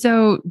sure. And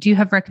so do you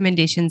have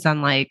recommendations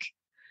on like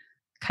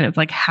kind of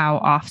like how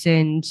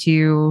often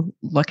to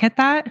look at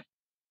that?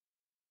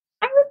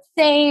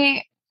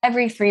 say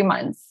every 3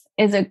 months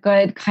is a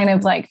good kind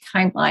of like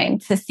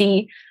timeline to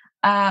see.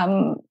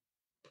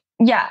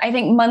 Yeah, I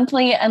think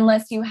monthly,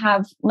 unless you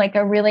have like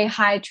a really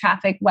high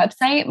traffic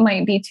website,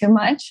 might be too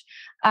much.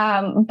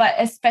 But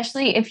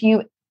especially if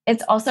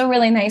it's also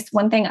really nice.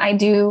 One thing I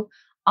do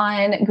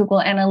on Google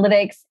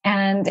Analytics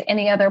and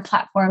any other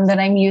platform that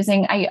I'm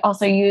using, I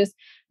also use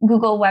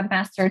Google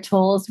Webmaster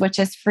Tools, which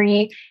is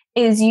free,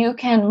 is you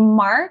can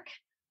mark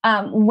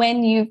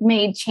when you've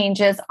made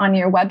changes on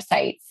your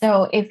website.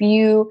 So if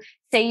you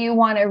say you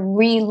want to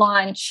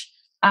relaunch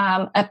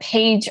a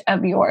page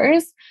of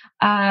yours,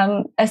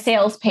 a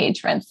sales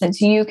page, for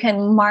instance, you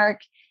can mark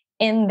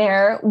in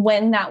there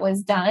when that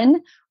was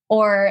done.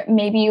 Or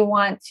maybe you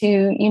want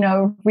to,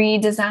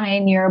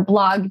 redesign your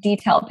blog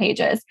detail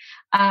pages.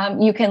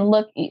 You can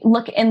look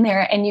in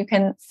there, and you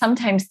can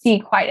sometimes see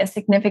quite a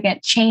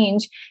significant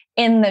change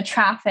in the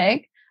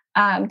traffic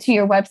to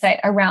your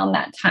website around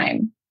that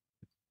time.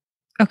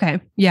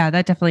 Okay. Yeah,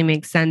 that definitely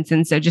makes sense.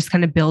 And so just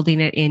kind of building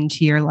it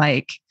into your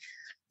like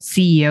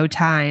CEO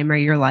time or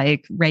your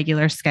like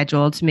regular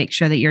schedule to make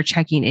sure that you're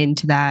checking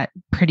into that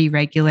pretty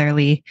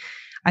regularly.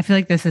 I feel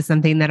like this is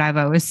something that I've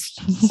always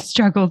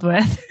struggled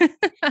with.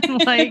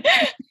 Like,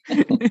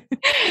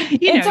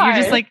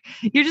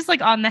 you're just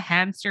like on the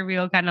hamster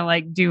wheel, kind of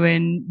like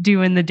doing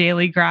the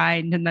daily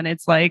grind. And then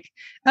it's like,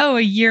 oh,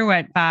 a year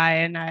went by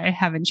and I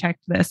haven't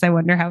checked this. I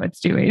wonder how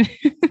it's doing.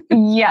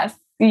 Yes.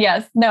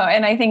 No.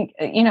 And I think,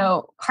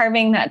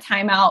 carving that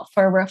time out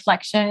for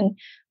reflection,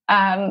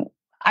 I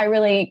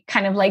really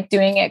kind of like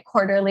doing it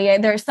quarterly.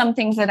 There's some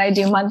things that I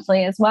do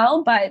monthly as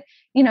well, but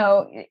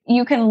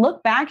you can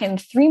look back in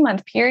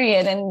 3-month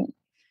period and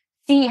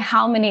see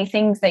how many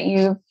things that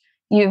you've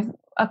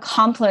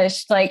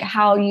accomplished, like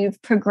how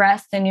you've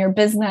progressed in your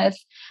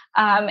business.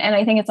 And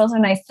I think it's also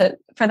nice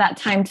for that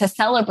time to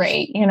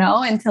celebrate,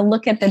 and to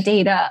look at the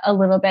data a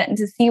little bit and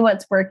to see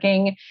what's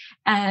working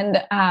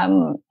and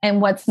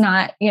what's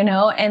not,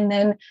 and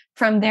then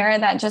from there,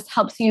 that just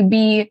helps you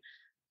be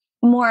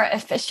more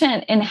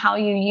efficient in how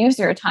you use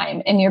your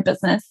time in your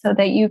business so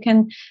that you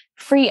can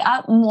free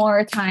up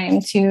more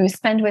time to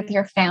spend with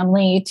your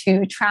family,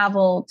 to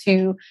travel,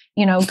 to,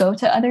 go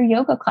to other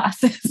yoga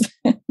classes.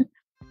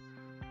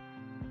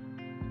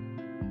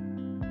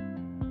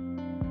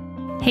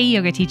 Hey,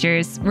 yoga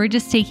teachers. We're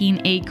just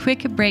taking a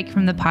quick break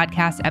from the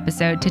podcast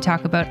episode to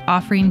talk about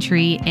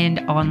OfferingTree and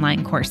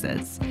online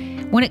courses.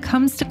 When it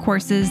comes to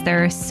courses,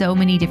 there are so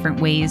many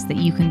different ways that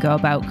you can go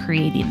about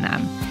creating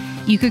them.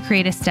 You could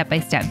create a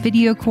step-by-step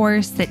video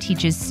course that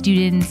teaches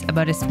students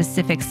about a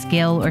specific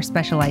skill or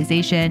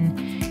specialization.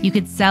 You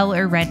could sell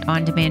or rent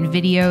on-demand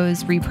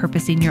videos,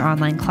 repurposing your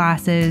online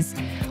classes,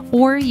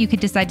 or you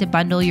could decide to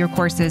bundle your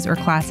courses or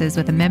classes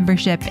with a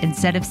membership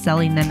instead of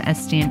selling them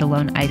as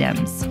standalone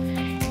items.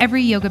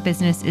 Every yoga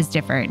business is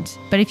different,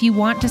 but if you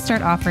want to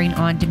start offering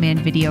on-demand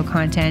video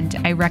content,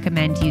 I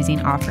recommend using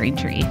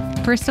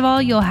OfferingTree. First of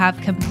all, you'll have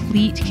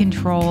complete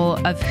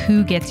control of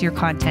who gets your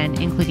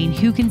content, including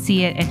who can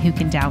see it and who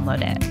can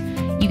download it.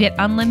 You get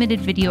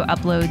unlimited video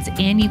uploads,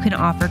 and you can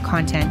offer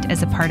content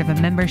as a part of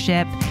a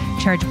membership,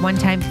 charge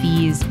one-time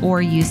fees,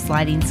 or use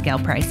sliding scale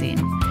pricing.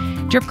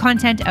 Drip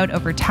content out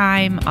over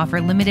time, offer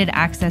limited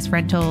access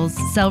rentals,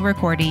 sell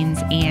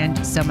recordings,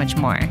 and so much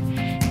more.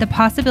 The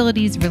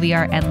possibilities really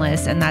are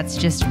endless, and that's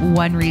just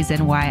one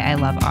reason why I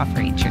love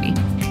OfferingTree.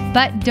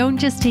 But don't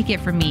just take it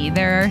from me.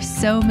 There are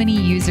so many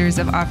users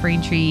of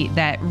OfferingTree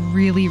that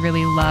really,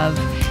 really love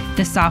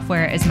the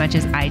software as much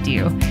as I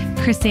do.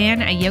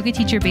 Chrisanne, a yoga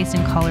teacher based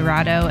in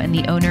Colorado and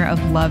the owner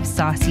of Love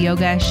Sauce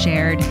Yoga,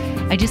 shared,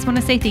 "I just want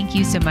to say thank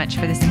you so much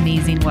for this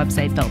amazing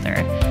website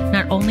builder.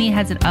 Not only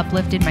has it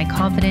uplifted my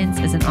confidence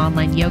as an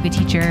online yoga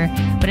teacher,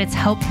 but it's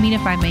helped me to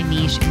find my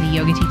niche in the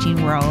yoga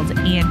teaching world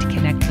and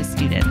connect with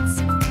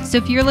students." So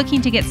if you're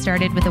looking to get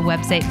started with a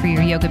website for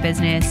your yoga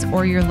business,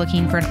 or you're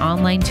looking for an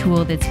online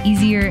tool that's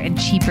easier and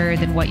cheaper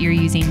than what you're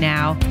using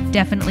now,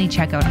 definitely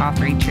check out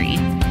OfferingTree.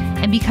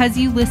 And because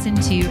you listen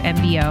to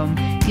M.B.Om,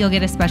 you'll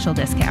get a special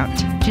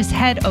discount. Just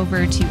head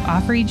over to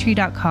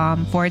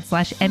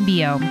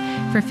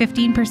offeringtree.com/M.B.Om for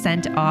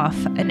 15%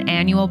 off an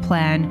annual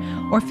plan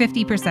or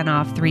 50%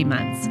 off 3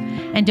 months.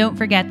 And don't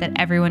forget that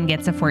everyone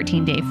gets a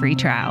 14-day free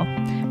trial.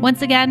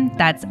 Once again,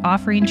 that's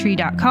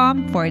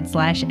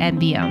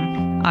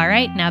offeringtree.com/M.B.Om. All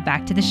right, now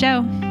back to the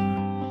show.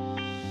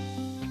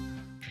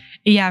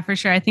 Yeah, for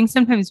sure. I think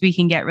sometimes we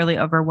can get really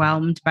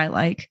overwhelmed by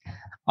like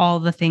all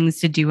the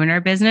things to do in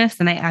our business.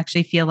 And I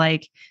actually feel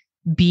like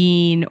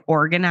being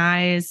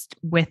organized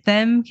with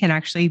them can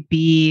actually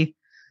be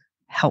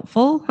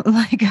helpful.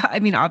 Like, I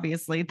mean,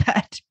 obviously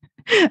that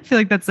I feel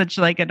like that's such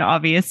like an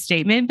obvious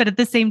statement, but at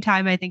the same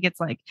time, I think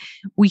it's like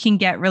we can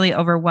get really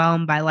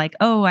overwhelmed by like,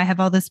 oh, I have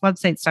all this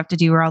website stuff to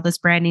do or all this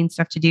branding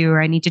stuff to do, or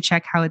I need to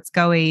check how it's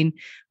going,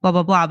 blah,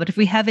 blah, blah. But if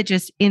we have it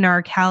just in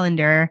our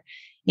calendar,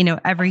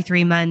 every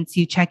 3 months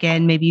you check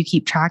in, maybe you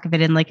keep track of it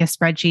in like a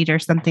spreadsheet or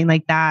something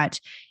like that,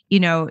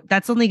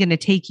 that's only going to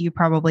take you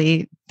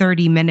probably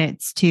 30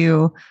 minutes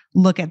to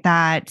look at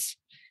that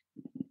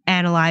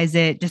analyze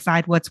it,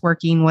 decide what's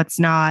working, what's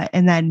not,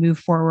 and then move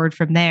forward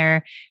from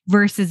there,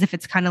 versus if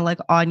it's kind of like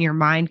on your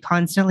mind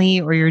constantly,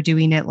 or you're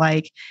doing it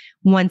like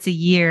once a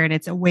year and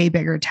it's a way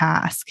bigger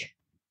task.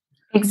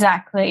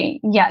 Exactly.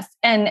 Yes.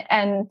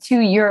 And to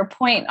your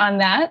point on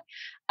that,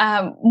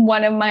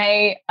 one of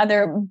my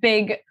other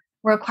big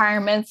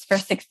requirements for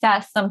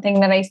success, something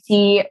that I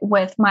see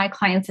with my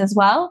clients as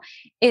well,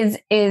 is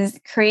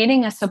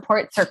creating a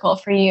support circle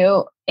for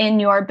you in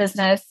your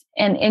business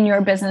and in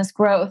your business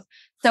growth.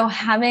 So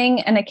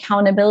having an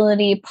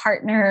accountability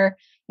partner,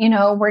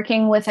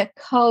 working with a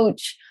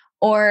coach,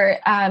 or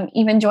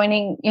even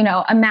joining,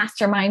 a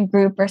mastermind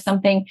group or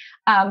something,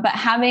 but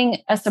having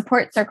a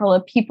support circle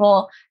of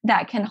people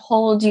that can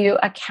hold you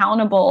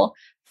accountable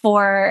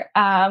for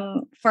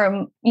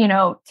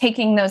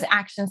taking those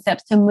action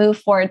steps to move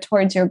forward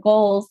towards your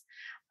goals,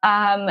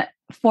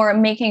 for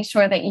making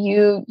sure that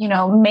you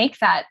make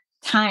that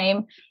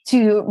time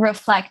to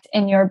reflect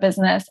in your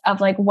business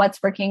of like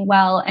what's working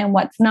well and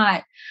what's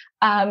not.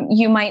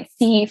 You might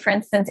see, for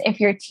instance, if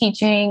you're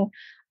teaching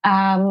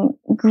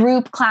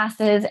group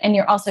classes and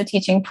you're also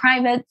teaching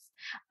privates,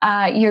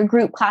 your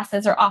group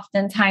classes are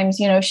oftentimes,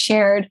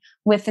 shared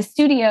with the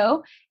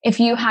studio. If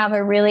you have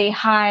a really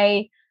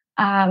high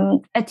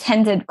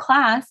attended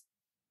class,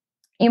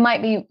 you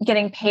might be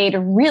getting paid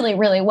really,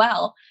 really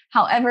well.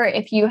 However,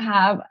 if you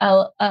have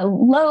a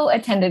low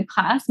attended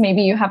class,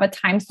 maybe you have a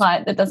time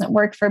slot that doesn't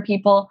work for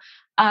people,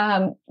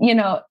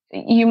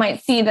 you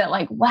might see that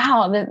like,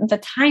 wow, the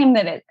time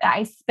that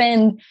I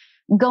spend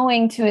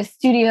going to a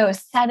studio,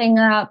 setting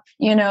up,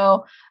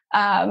 it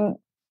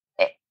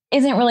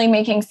isn't really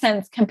making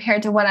sense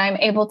compared to what I'm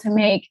able to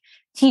make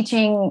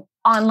teaching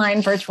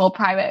online virtual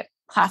private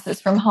classes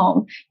from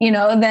home.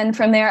 Then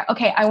from there,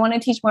 okay, I want to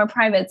teach more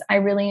privates. I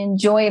really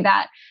enjoy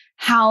that.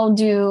 How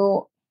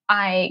do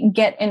I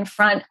get in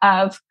front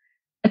of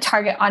a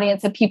target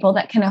audience of people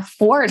that can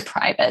afford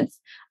privates?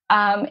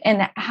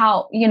 And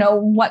how,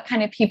 what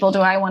kind of people do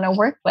I want to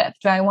work with?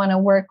 Do I want to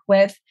work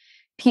with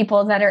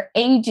people that are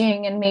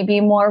aging and maybe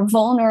more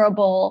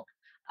vulnerable,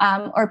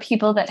 or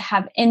people that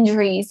have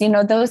injuries?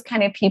 Those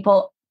kind of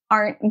people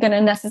aren't going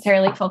to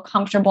necessarily feel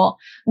comfortable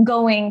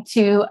going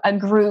to a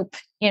group,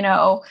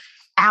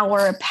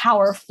 our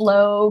power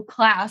flow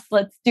class.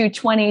 Let's do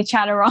 20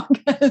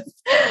 chaturangas.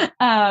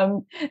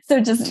 So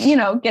just,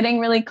 getting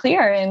really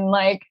clear in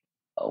like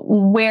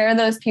where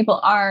those people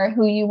are,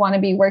 who you want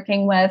to be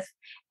working with.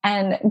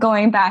 And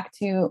going back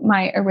to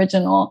my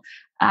original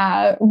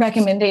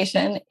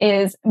recommendation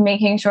is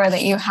making sure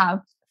that you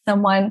have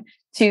someone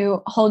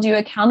to hold you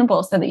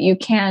accountable so that you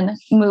can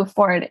move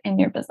forward in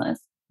your business.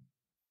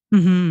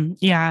 Mm-hmm.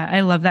 Yeah,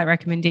 I love that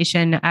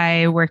recommendation.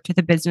 I worked with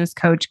a business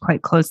coach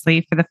quite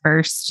closely for the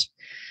first,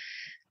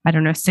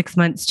 6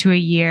 months to a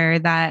year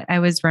that I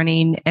was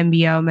running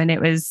M.B.Om, and it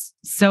was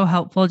so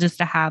helpful just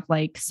to have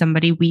like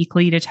somebody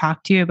weekly to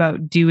talk to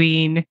about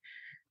doing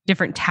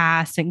different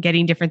tasks and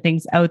getting different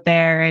things out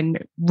there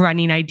and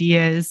running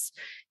ideas,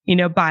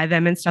 by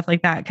them and stuff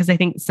like that. Because I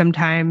think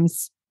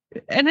sometimes,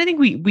 and I think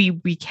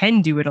we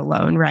can do it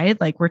alone,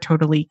 right? Like we're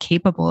totally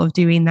capable of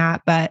doing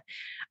that, but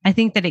I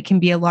think that it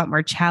can be a lot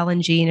more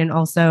challenging. And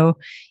also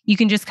you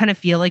can just kind of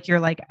feel like you're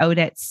like out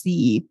at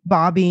sea,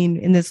 bobbing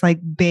in this like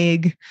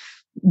big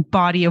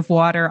body of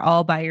water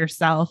all by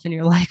yourself. And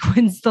you're like,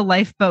 when's the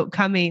lifeboat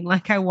coming?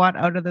 Like I want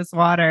out of this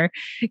water.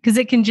 Because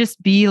it can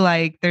just be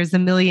like, there's a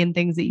million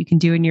things that you can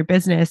do in your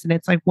business. And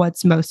it's like,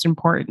 what's most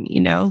important,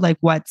 like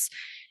what's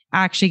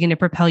actually going to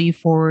propel you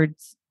forward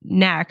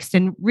next.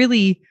 And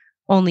really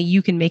only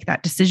you can make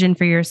that decision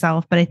for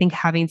yourself. But I think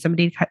having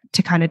somebody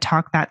to kind of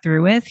talk that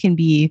through with can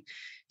be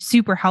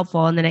super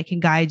helpful. And then it can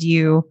guide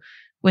you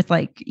with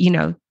like,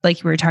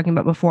 like you were talking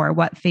about before,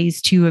 what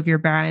phase 2 of your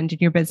brand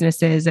and your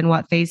business is and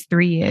what phase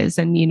 3 is.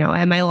 And,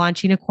 am I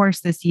launching a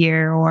course this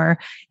year or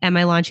am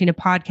I launching a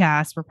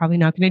podcast? We're probably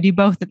not going to do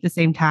both at the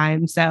same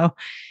time. So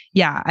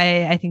yeah,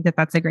 I think that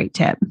that's a great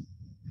tip.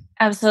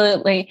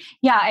 Absolutely.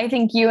 Yeah. I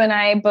think you and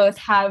I both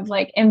have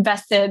like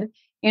invested,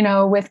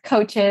 with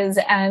coaches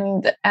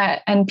and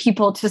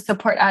people to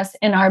support us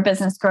in our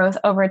business growth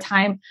over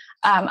time.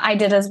 I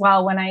did as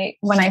well when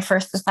I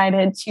first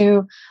decided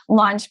to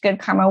launch Good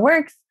Karma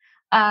Works,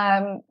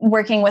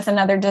 working with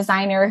another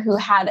designer who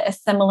had a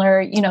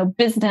similar,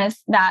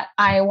 business that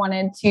I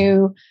wanted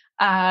to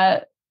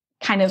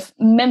kind of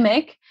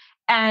mimic.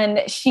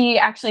 And she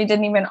actually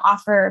didn't even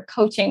offer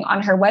coaching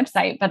on her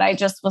website, but I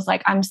just was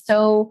like, I'm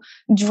so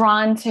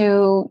drawn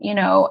to,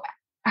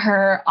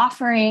 her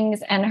offerings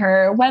and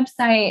her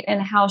website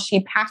and how she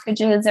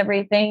packages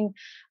everything.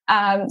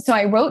 So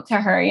I wrote to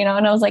her,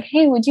 and I was like,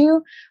 hey, would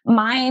you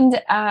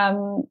mind,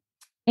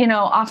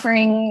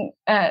 offering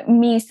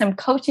me some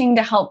coaching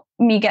to help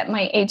me get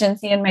my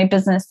agency and my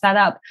business set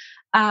up?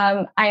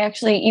 I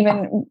actually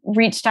even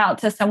reached out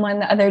to someone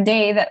the other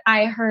day that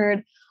I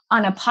heard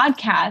on a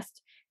podcast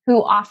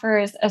who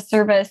offers a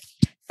service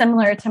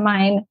similar to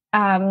mine,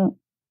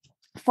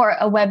 for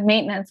a web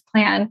maintenance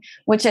plan,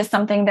 which is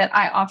something that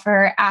I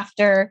offer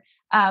after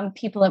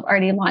people have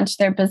already launched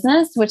their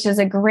business, which is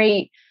a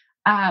great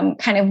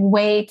kind of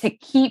way to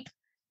keep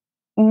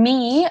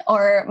me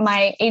or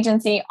my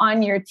agency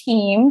on your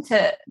team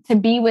to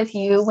be with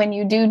you when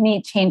you do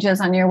need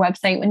changes on your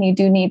website, when you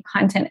do need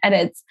content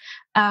edits.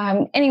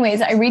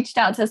 Anyways, I reached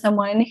out to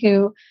someone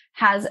who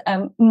has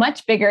a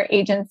much bigger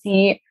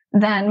agency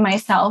than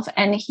myself,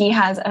 and he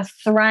has a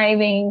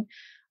thriving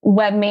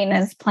web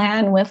maintenance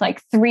plan with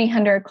like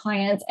 300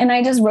 clients. And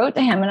I just wrote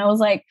to him and I was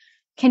like,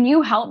 can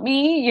you help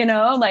me,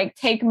 like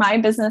take my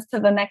business to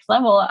the next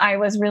level? I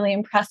was really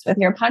impressed with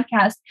your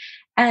podcast.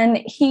 And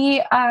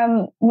he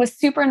was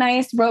super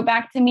nice, wrote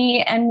back to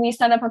me, and we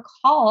set up a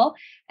call.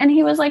 And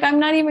he was like, I'm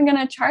not even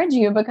going to charge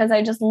you because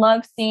I just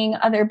love seeing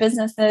other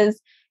businesses,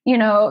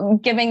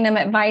 giving them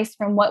advice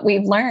from what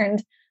we've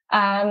learned,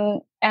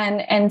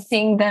 and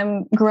seeing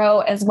them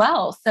grow as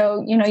well.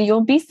 So,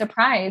 you'll be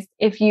surprised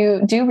if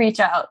you do reach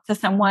out to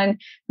someone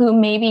who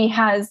maybe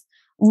has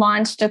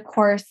launched a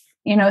course,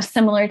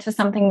 similar to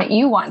something that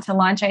you want to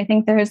launch. I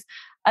think there's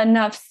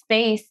enough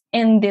space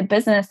in the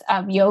business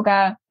of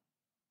yoga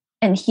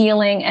and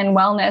healing and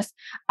wellness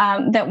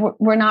that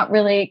we're not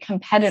really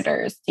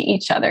competitors to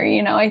each other.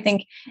 I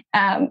think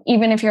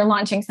even if you're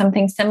launching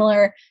something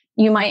similar,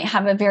 you might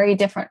have a very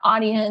different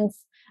audience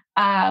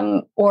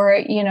or,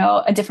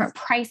 a different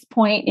price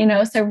point,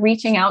 so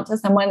reaching out to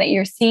someone that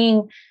you're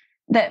seeing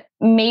that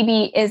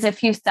maybe is a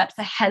few steps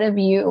ahead of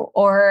you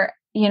or,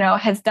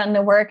 has done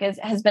the work,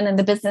 has been in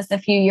the business a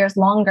few years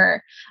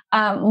longer.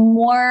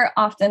 More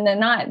often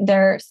than not,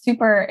 they're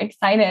super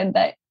excited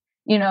that,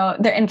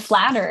 they're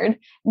flattered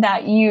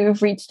that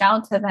you've reached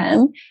out to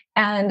them.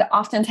 And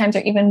oftentimes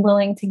are even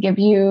willing to give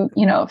you,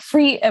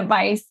 free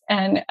advice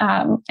and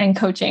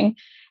coaching.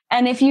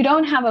 And if you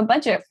don't have a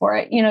budget for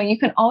it, you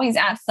can always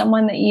ask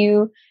someone that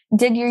you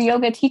did your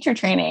yoga teacher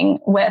training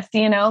with.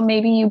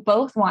 Maybe you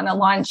both want to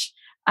launch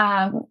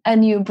a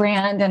new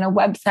brand and a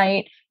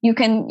website. You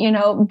can,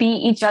 be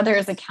each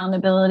other's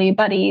accountability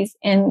buddies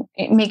in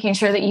making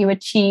sure that you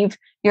achieve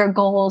your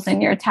goals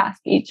and your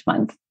task each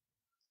month.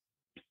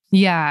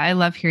 Yeah, I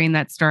love hearing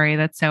that story.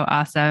 That's so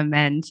awesome.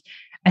 And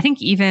I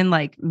think even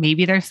like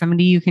maybe there's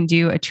somebody you can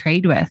do a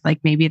trade with. Like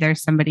maybe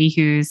there's somebody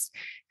who's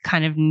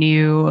kind of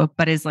new,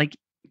 but is like,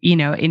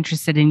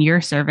 interested in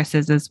your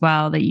services as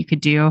well that you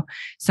could do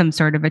some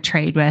sort of a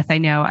trade with. I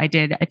know I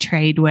did a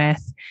trade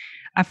with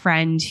a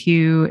friend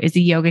who is a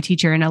yoga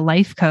teacher and a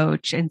life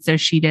coach. And so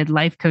she did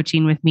life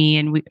coaching with me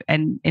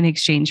and in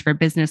exchange for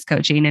business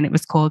coaching. And it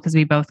was cool because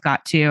we both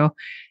got to,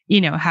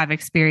 have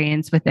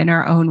experience within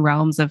our own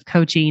realms of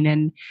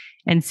coaching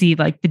and see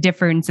like the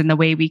difference in the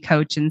way we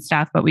coach and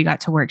stuff, but we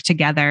got to work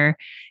together.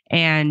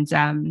 And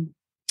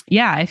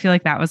yeah, I feel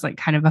like that was like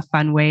kind of a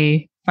fun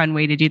way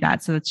to do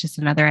that. So it's just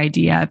another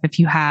idea of if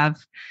you have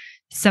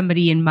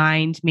somebody in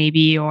mind,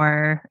 maybe,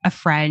 or a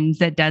friend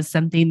that does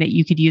something that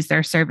you could use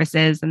their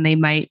services and they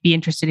might be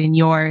interested in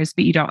yours,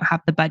 but you don't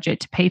have the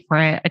budget to pay for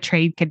it, a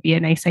trade could be a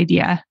nice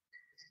idea.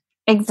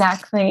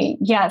 Exactly.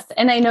 Yes.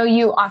 And I know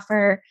you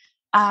offer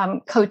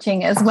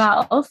coaching as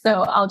well.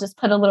 So I'll just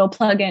put a little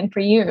plug in for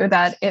you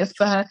that if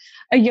a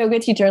yoga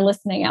teacher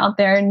listening out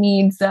there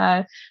needs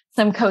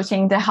some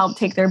coaching to help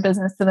take their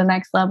business to the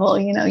next level,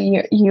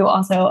 you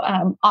also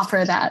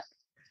offer that.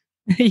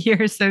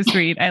 You're so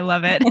sweet. I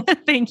love it.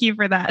 Thank you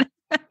for that.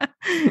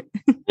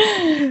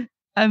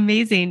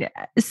 Amazing.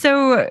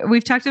 So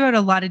we've talked about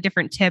a lot of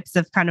different tips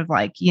of kind of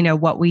like,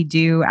 what we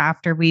do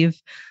after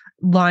we've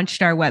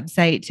launched our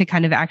website to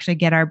kind of actually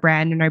get our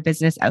brand and our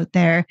business out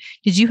there.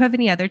 Did you have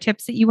any other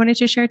tips that you wanted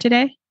to share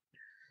today?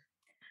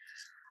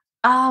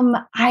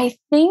 I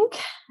think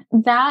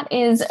that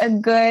is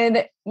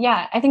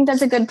I think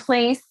that's a good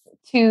place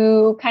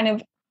to kind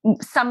of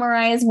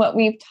summarize what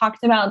we've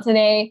talked about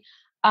today.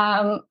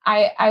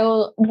 I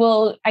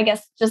will, I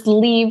guess, just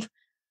leave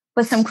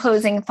with some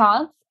closing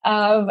thoughts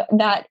of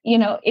that,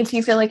 if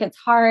you feel like it's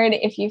hard,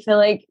 if you feel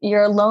like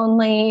you're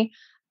lonely,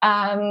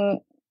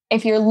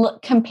 if you're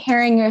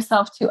comparing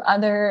yourself to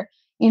other,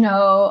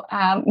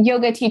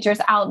 yoga teachers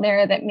out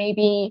there that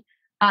maybe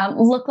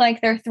look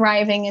like they're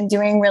thriving and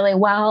doing really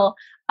well.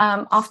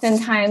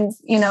 Oftentimes,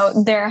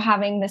 they're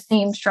having the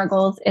same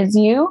struggles as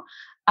you.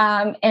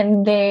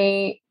 And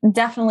they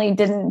definitely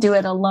didn't do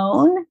it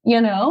alone,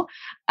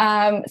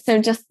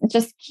 so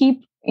just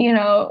keep,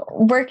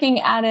 working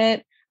at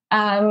it.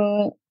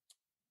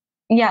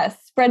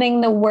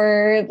 Spreading the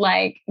word,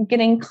 like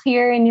getting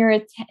clear in your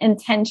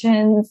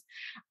intentions,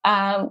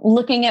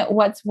 looking at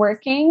what's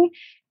working,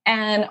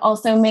 and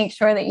also make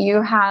sure that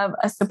you have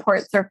a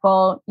support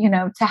circle,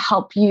 to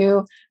help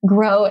you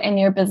grow in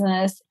your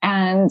business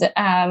and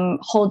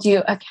hold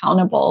you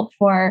accountable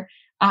for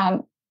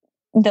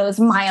those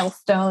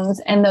milestones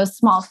and those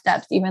small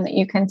steps even that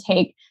you can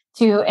take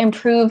to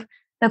improve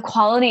the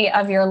quality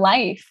of your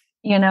life,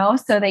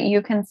 so that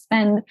you can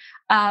spend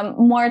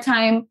more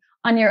time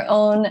on your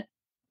own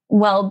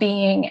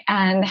well-being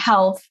and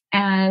health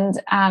and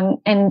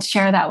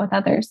share that with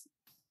others.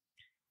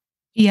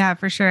 Yeah,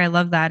 for sure. I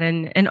love that.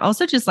 And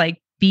also just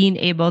like being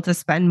able to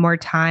spend more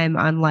time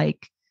on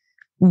like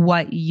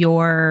what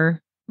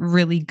you're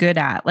really good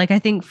at. Like, I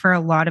think for a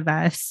lot of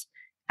us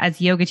as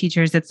yoga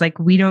teachers, it's like,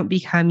 we don't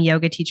become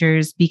yoga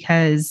teachers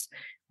because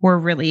we're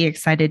really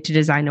excited to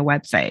design a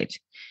website.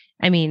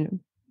 I mean,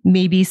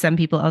 maybe some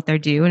people out there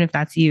do. And if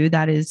that's you,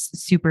 that is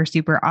super,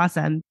 super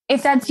awesome.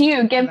 If that's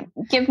you,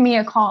 give me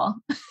a call.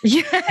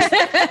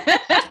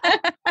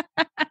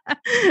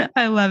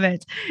 I love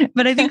it.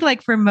 But I think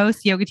like for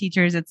most yoga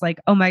teachers, it's like,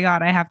 oh my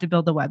God, I have to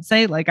build a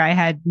website. Like I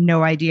had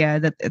no idea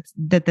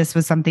that this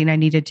was something I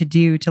needed to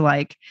do to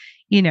like,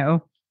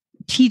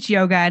 teach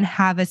yoga and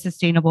have a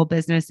sustainable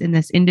business in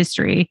this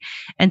industry.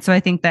 And so I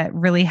think that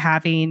really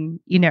having,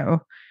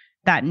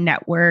 that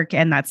network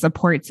and that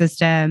support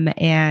system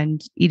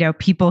and,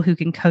 people who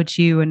can coach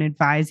you and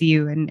advise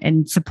you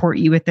and support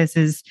you with this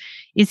is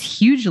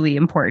hugely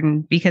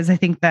important, because I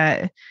think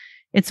that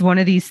it's one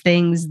of these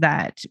things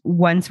that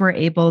once we're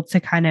able to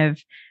kind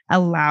of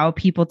allow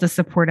people to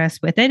support us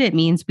with it, it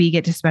means we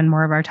get to spend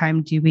more of our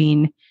time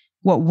doing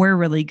what we're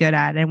really good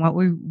at and what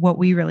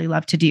we really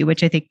love to do,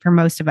 which I think for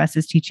most of us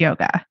is teach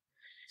yoga.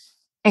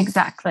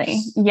 Exactly.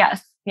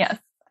 Yes.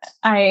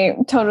 I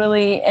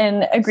totally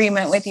in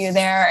agreement with you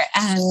there.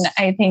 And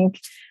I think,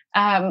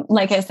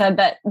 like I said,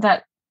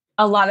 that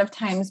a lot of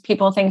times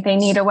people think they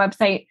need a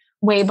website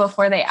way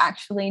before they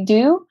actually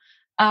do.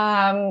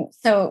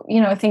 So,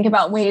 think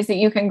about ways that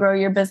you can grow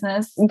your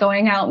business,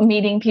 going out,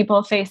 meeting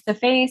people face to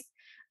face,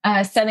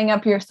 setting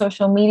up your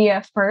social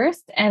media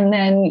first. And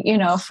then,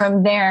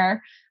 from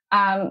there,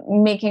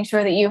 making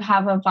sure that you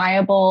have a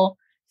viable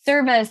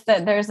service,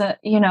 that there's an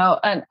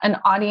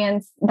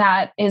audience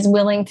that is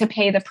willing to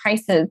pay the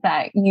prices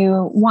that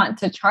you want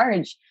to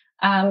charge,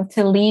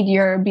 to lead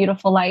your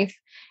beautiful life.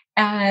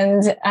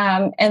 And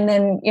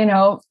then,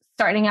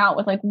 starting out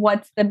with like,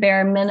 what's the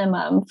bare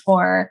minimum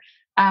for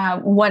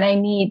what I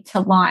need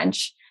to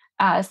launch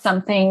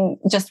something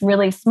just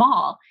really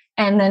small.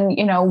 And then,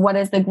 what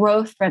is the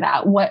growth for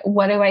that?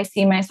 What do I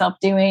see myself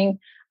doing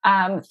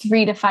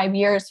 3 to 5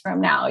 years from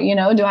now?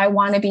 Do I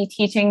want to be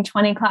teaching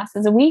 20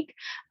 classes a week?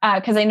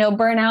 Because I know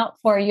burnout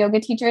for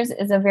yoga teachers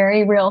is a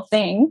very real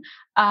thing.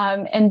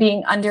 And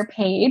being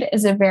underpaid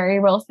is a very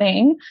real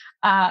thing.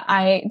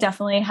 I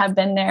definitely have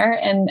been there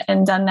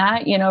and done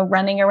that,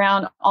 running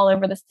around all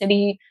over the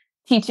city,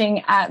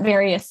 teaching at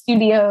various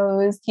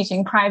studios,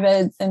 teaching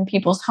privates in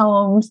people's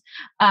homes.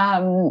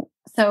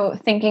 So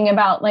thinking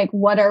about like,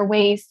 what are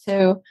ways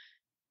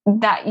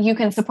that you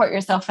can support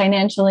yourself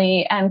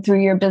financially and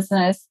through your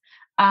business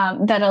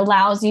that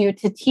allows you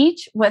to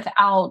teach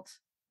without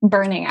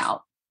burning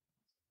out.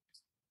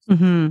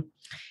 Mm-hmm.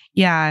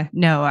 Yeah,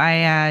 no,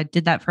 I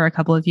did that for a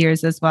couple of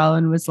years as well,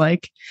 and was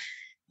like,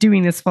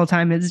 doing this full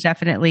time is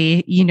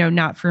definitely,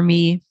 not for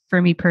me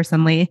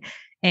personally.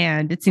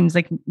 And it seems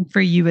like for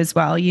you as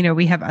well,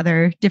 we have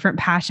other different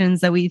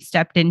passions that we've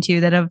stepped into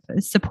that have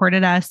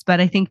supported us.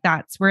 But I think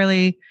that's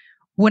really,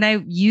 when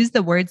I use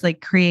the words like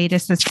create a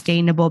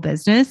sustainable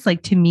business,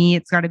 like to me,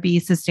 it's got to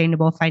be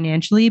sustainable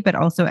financially, but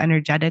also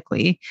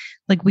energetically.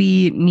 Like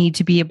we need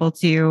to be able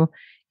to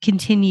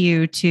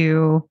continue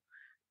to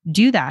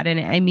do that. And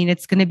I mean,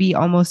 it's going to be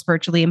almost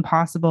virtually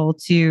impossible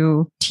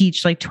to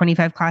teach like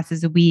 25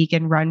 classes a week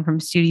and run from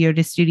studio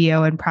to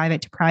studio and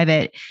private to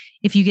private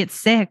if you get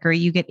sick or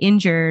you get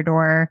injured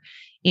or,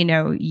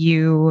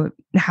 you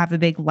have a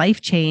big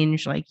life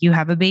change, like you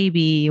have a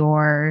baby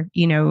or,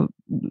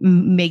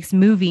 makes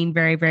moving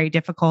very, very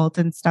difficult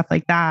and stuff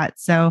like that.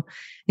 So I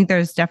think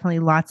there's definitely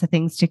lots of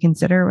things to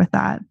consider with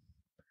that.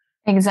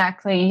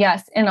 Exactly.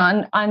 Yes. And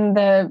on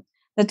the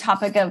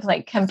topic of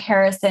like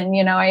comparison,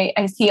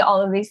 I see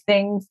all of these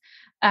things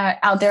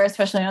out there,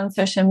 especially on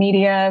social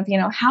media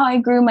of, how I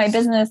grew my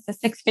business to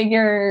 6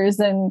 figures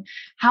and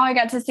how I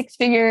got to 6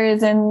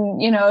 figures in,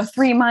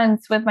 3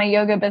 months with my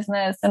yoga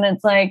business. And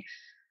it's like,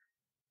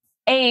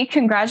 A,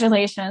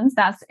 congratulations,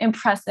 that's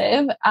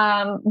impressive.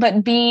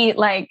 But B,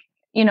 like,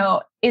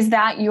 is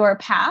that your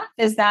path?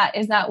 Is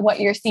that what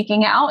you're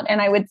seeking out?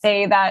 And I would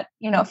say that,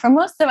 for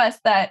most of us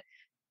that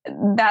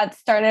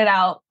started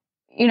out,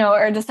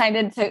 or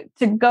decided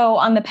to go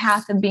on the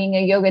path of being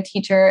a yoga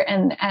teacher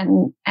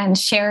and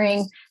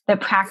sharing the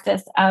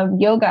practice of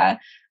yoga,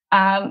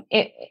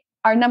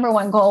 our number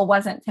one goal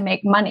wasn't to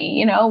make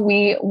money.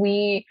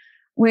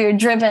 We're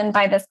driven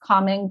by this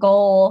common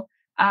goal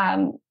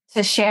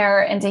to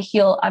share and to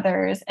heal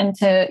others and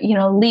to,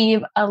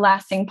 leave a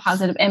lasting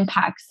positive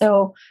impact.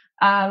 So,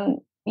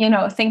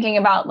 thinking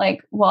about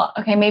like, well,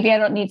 okay, maybe I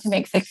don't need to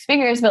make 6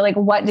 figures, but like,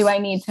 what do I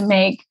need to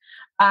make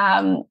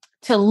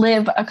to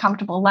live a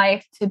comfortable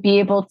life, to be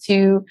able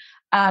to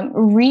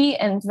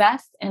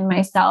reinvest in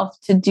myself,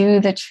 to do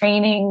the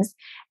trainings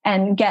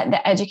and get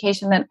the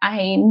education that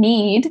I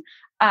need,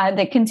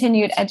 the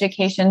continued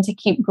education to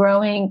keep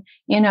growing,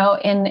 in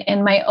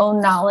my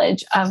own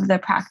knowledge of the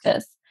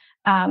practice,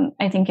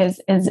 I think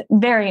is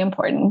very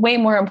important, way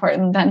more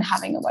important than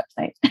having a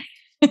website.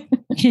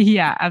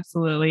 Yeah,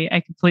 absolutely. I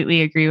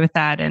completely agree with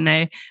that. And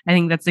I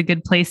think that's a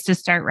good place to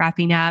start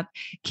wrapping up.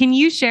 Can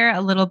you share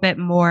a little bit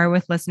more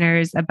with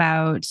listeners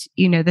about,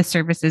 the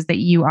services that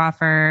you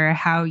offer,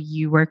 how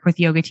you work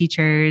with yoga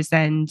teachers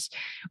and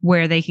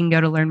where they can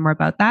go to learn more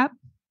about that?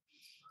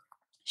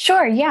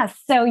 Sure. Yes.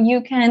 So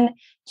you can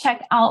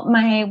check out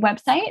my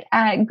website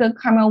at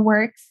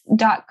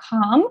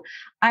goodkarmaworks.com.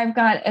 I've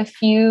got a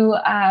few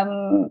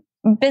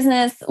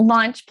business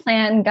launch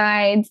plan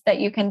guides that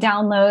you can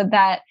download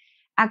that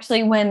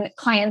actually when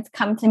clients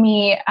come to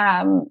me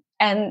and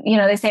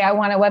they say, I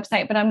want a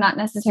website, but I'm not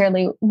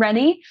necessarily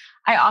ready.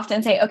 I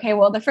often say, okay,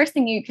 well, the first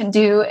thing you can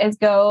do is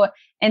go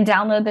and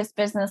download this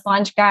business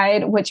launch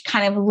guide, which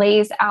kind of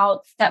lays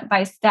out step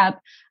by step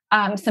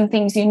some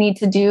things you need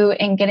to do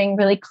in getting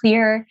really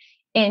clear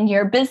in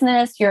your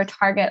business, your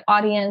target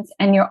audience,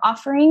 and your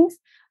offerings.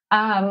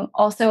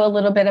 Also a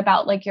little bit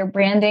about like your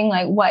branding,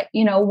 like what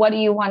do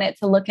you want it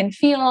to look and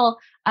feel?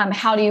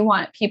 How do you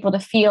want people to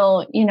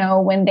feel,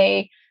 when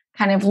they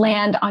kind of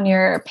land on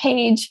your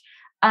page?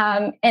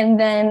 And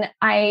then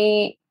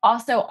I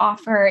also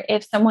offer,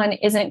 if someone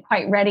isn't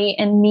quite ready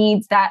and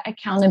needs that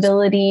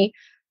accountability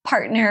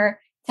partner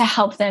to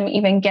help them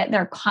even get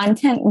their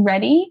content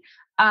ready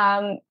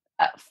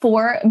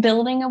for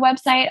building a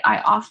website, I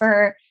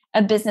offer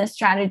a business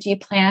strategy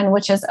plan,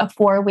 which is a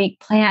 4-week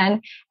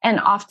plan. And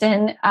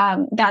often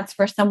that's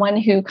for someone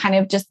who kind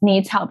of just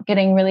needs help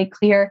getting really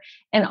clear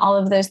in all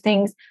of those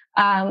things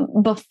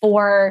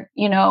before,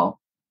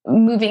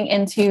 moving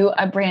into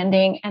a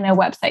branding and a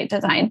website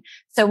design.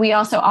 So we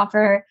also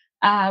offer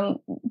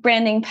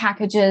branding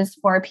packages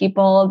for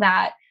people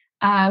that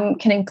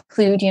can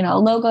include,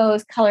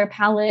 logos, color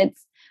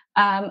palettes,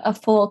 a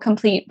full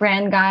complete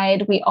brand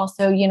guide. We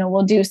also,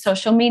 will do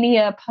social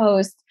media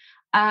posts.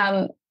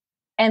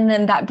 And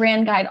then that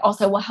brand guide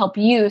also will help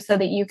you so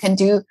that you can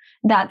do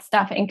that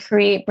stuff and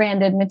create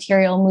branded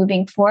material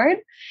moving forward.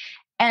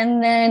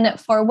 And then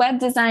for web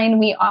design,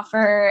 we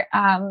offer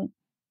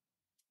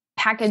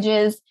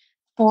packages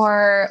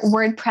for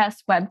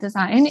WordPress web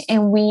design,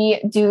 and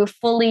we do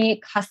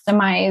fully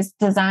customized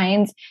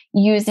designs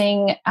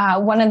using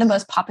one of the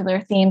most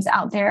popular themes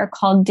out there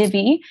called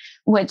Divi,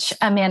 which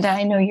Amanda,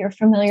 I know you're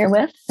familiar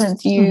with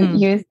since you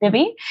use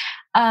Divi.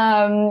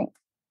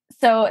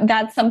 So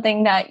that's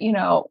something that,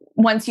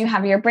 once you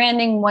have your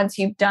branding, once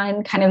you've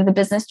done kind of the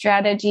business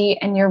strategy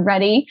and you're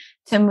ready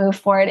to move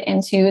forward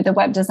into the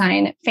web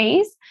design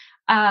phase,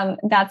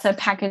 that's a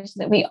package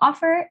that we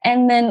offer.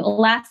 And then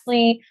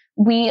lastly,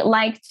 we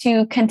like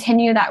to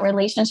continue that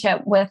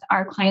relationship with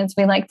our clients.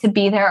 We like to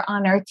be there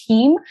on our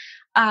team.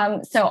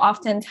 So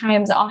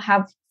oftentimes I'll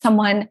have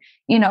someone,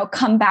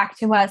 come back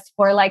to us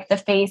for like the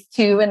phase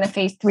 2 and the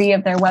phase 3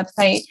 of their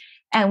website,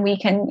 and we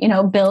can,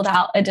 build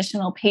out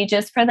additional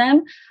pages for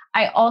them.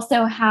 I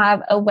also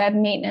have a web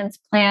maintenance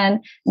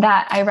plan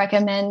that I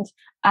recommend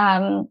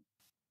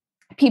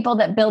people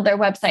that build their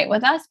website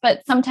with us,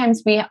 but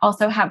sometimes we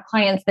also have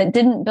clients that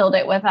didn't build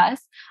it with us,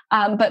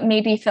 but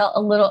maybe felt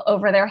a little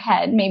over their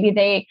head. Maybe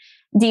they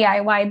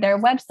DIY'd their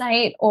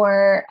website,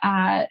 or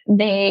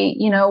they,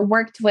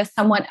 worked with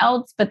someone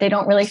else, but they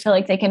don't really feel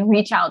like they can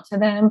reach out to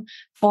them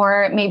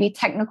for maybe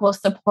technical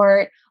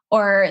support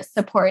or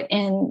support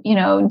in,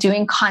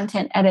 doing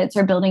content edits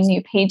or building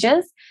new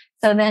pages.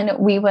 So then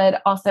we would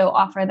also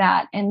offer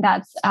that. And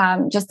that's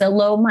just a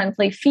low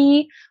monthly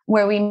fee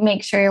where we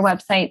make sure your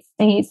website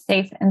stays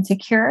safe and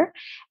secure.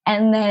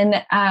 And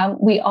then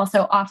we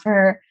also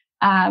offer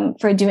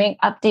for doing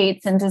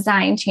updates and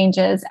design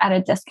changes at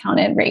a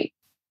discounted rate.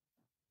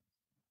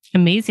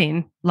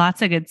 Amazing.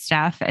 Lots of good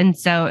stuff. And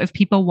so if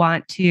people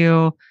want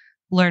to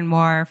learn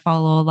more,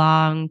 follow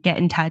along, get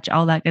in touch,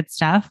 all that good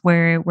stuff,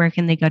 where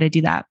can they go to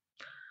do that?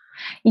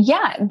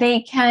 Yeah,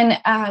 they can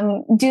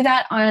do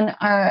that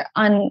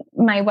on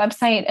my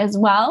website as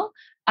well.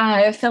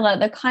 Fill out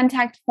the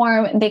contact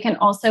form. They can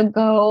also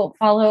go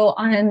follow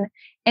on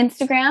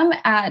Instagram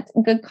at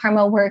Good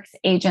Karma Works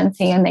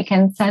Agency, and they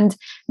can send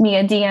me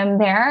a DM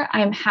there.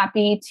 I'm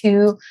happy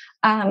to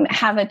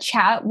have a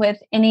chat with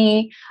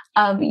any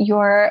of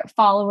your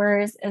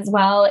followers as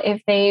well.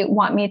 If they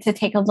want me to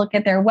take a look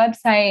at their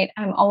website,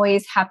 I'm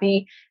always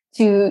happy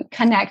to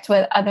connect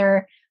with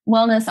other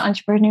wellness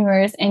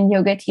entrepreneurs and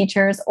yoga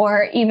teachers,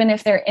 or even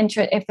if they're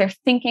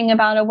thinking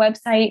about a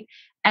website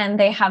and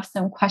they have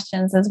some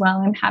questions as well,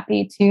 I'm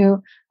happy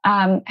to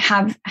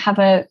have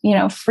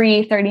a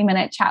free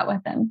 30-minute chat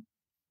with them.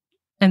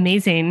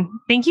 Amazing.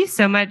 Thank you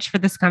so much for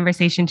this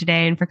conversation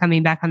today and for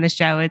coming back on the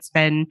show. It's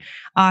been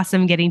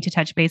awesome getting to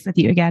touch base with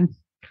you again.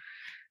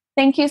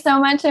 Thank you so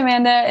much,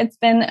 Amanda. It's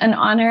been an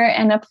honor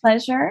and a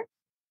pleasure.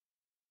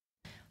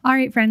 All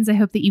right, friends, I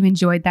hope that you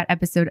enjoyed that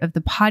episode of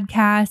the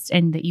podcast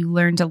and that you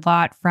learned a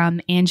lot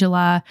from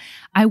Angela.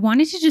 I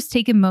wanted to just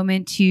take a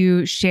moment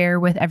to share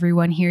with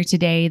everyone here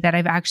today that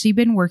I've actually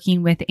been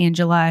working with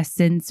Angela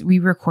since we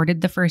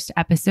recorded the first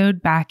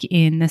episode back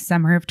in the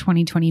summer of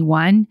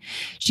 2021.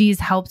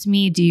 She's helped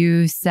me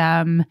do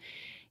some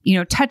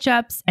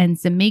touch-ups and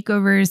some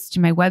makeovers to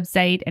my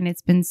website. And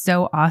it's been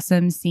so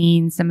awesome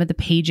seeing some of the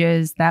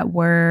pages that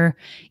were,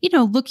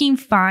 looking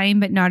fine,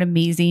 but not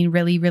amazing,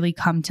 really, really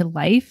come to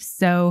life.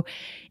 So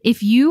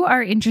If you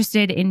are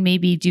interested in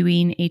maybe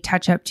doing a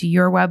touch up to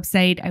your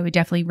website, I would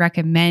definitely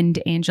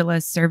recommend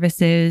Angela's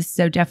services.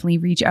 So definitely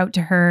reach out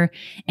to her.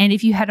 And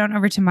if you head on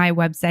over to my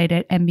website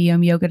at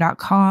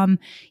mbomyoga.com,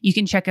 you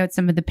can check out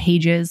some of the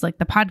pages like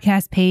the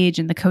podcast page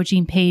and the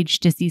coaching page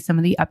to see some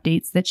of the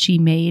updates that she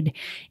made.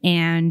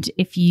 And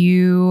if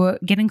you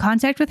get in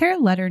contact with her,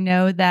 let her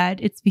know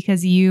that it's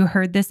because you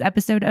heard this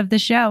episode of the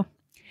show.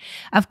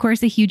 Of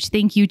course, a huge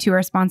thank you to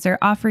our sponsor,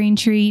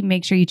 OfferingTree.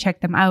 Make sure you check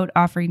them out,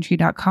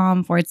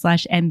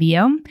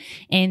 offeringtree.com/M.B.Om.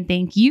 And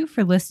thank you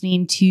for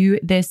listening to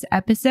this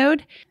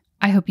episode.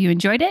 I hope you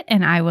enjoyed it,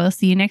 and I will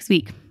see you next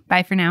week.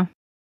 Bye for now.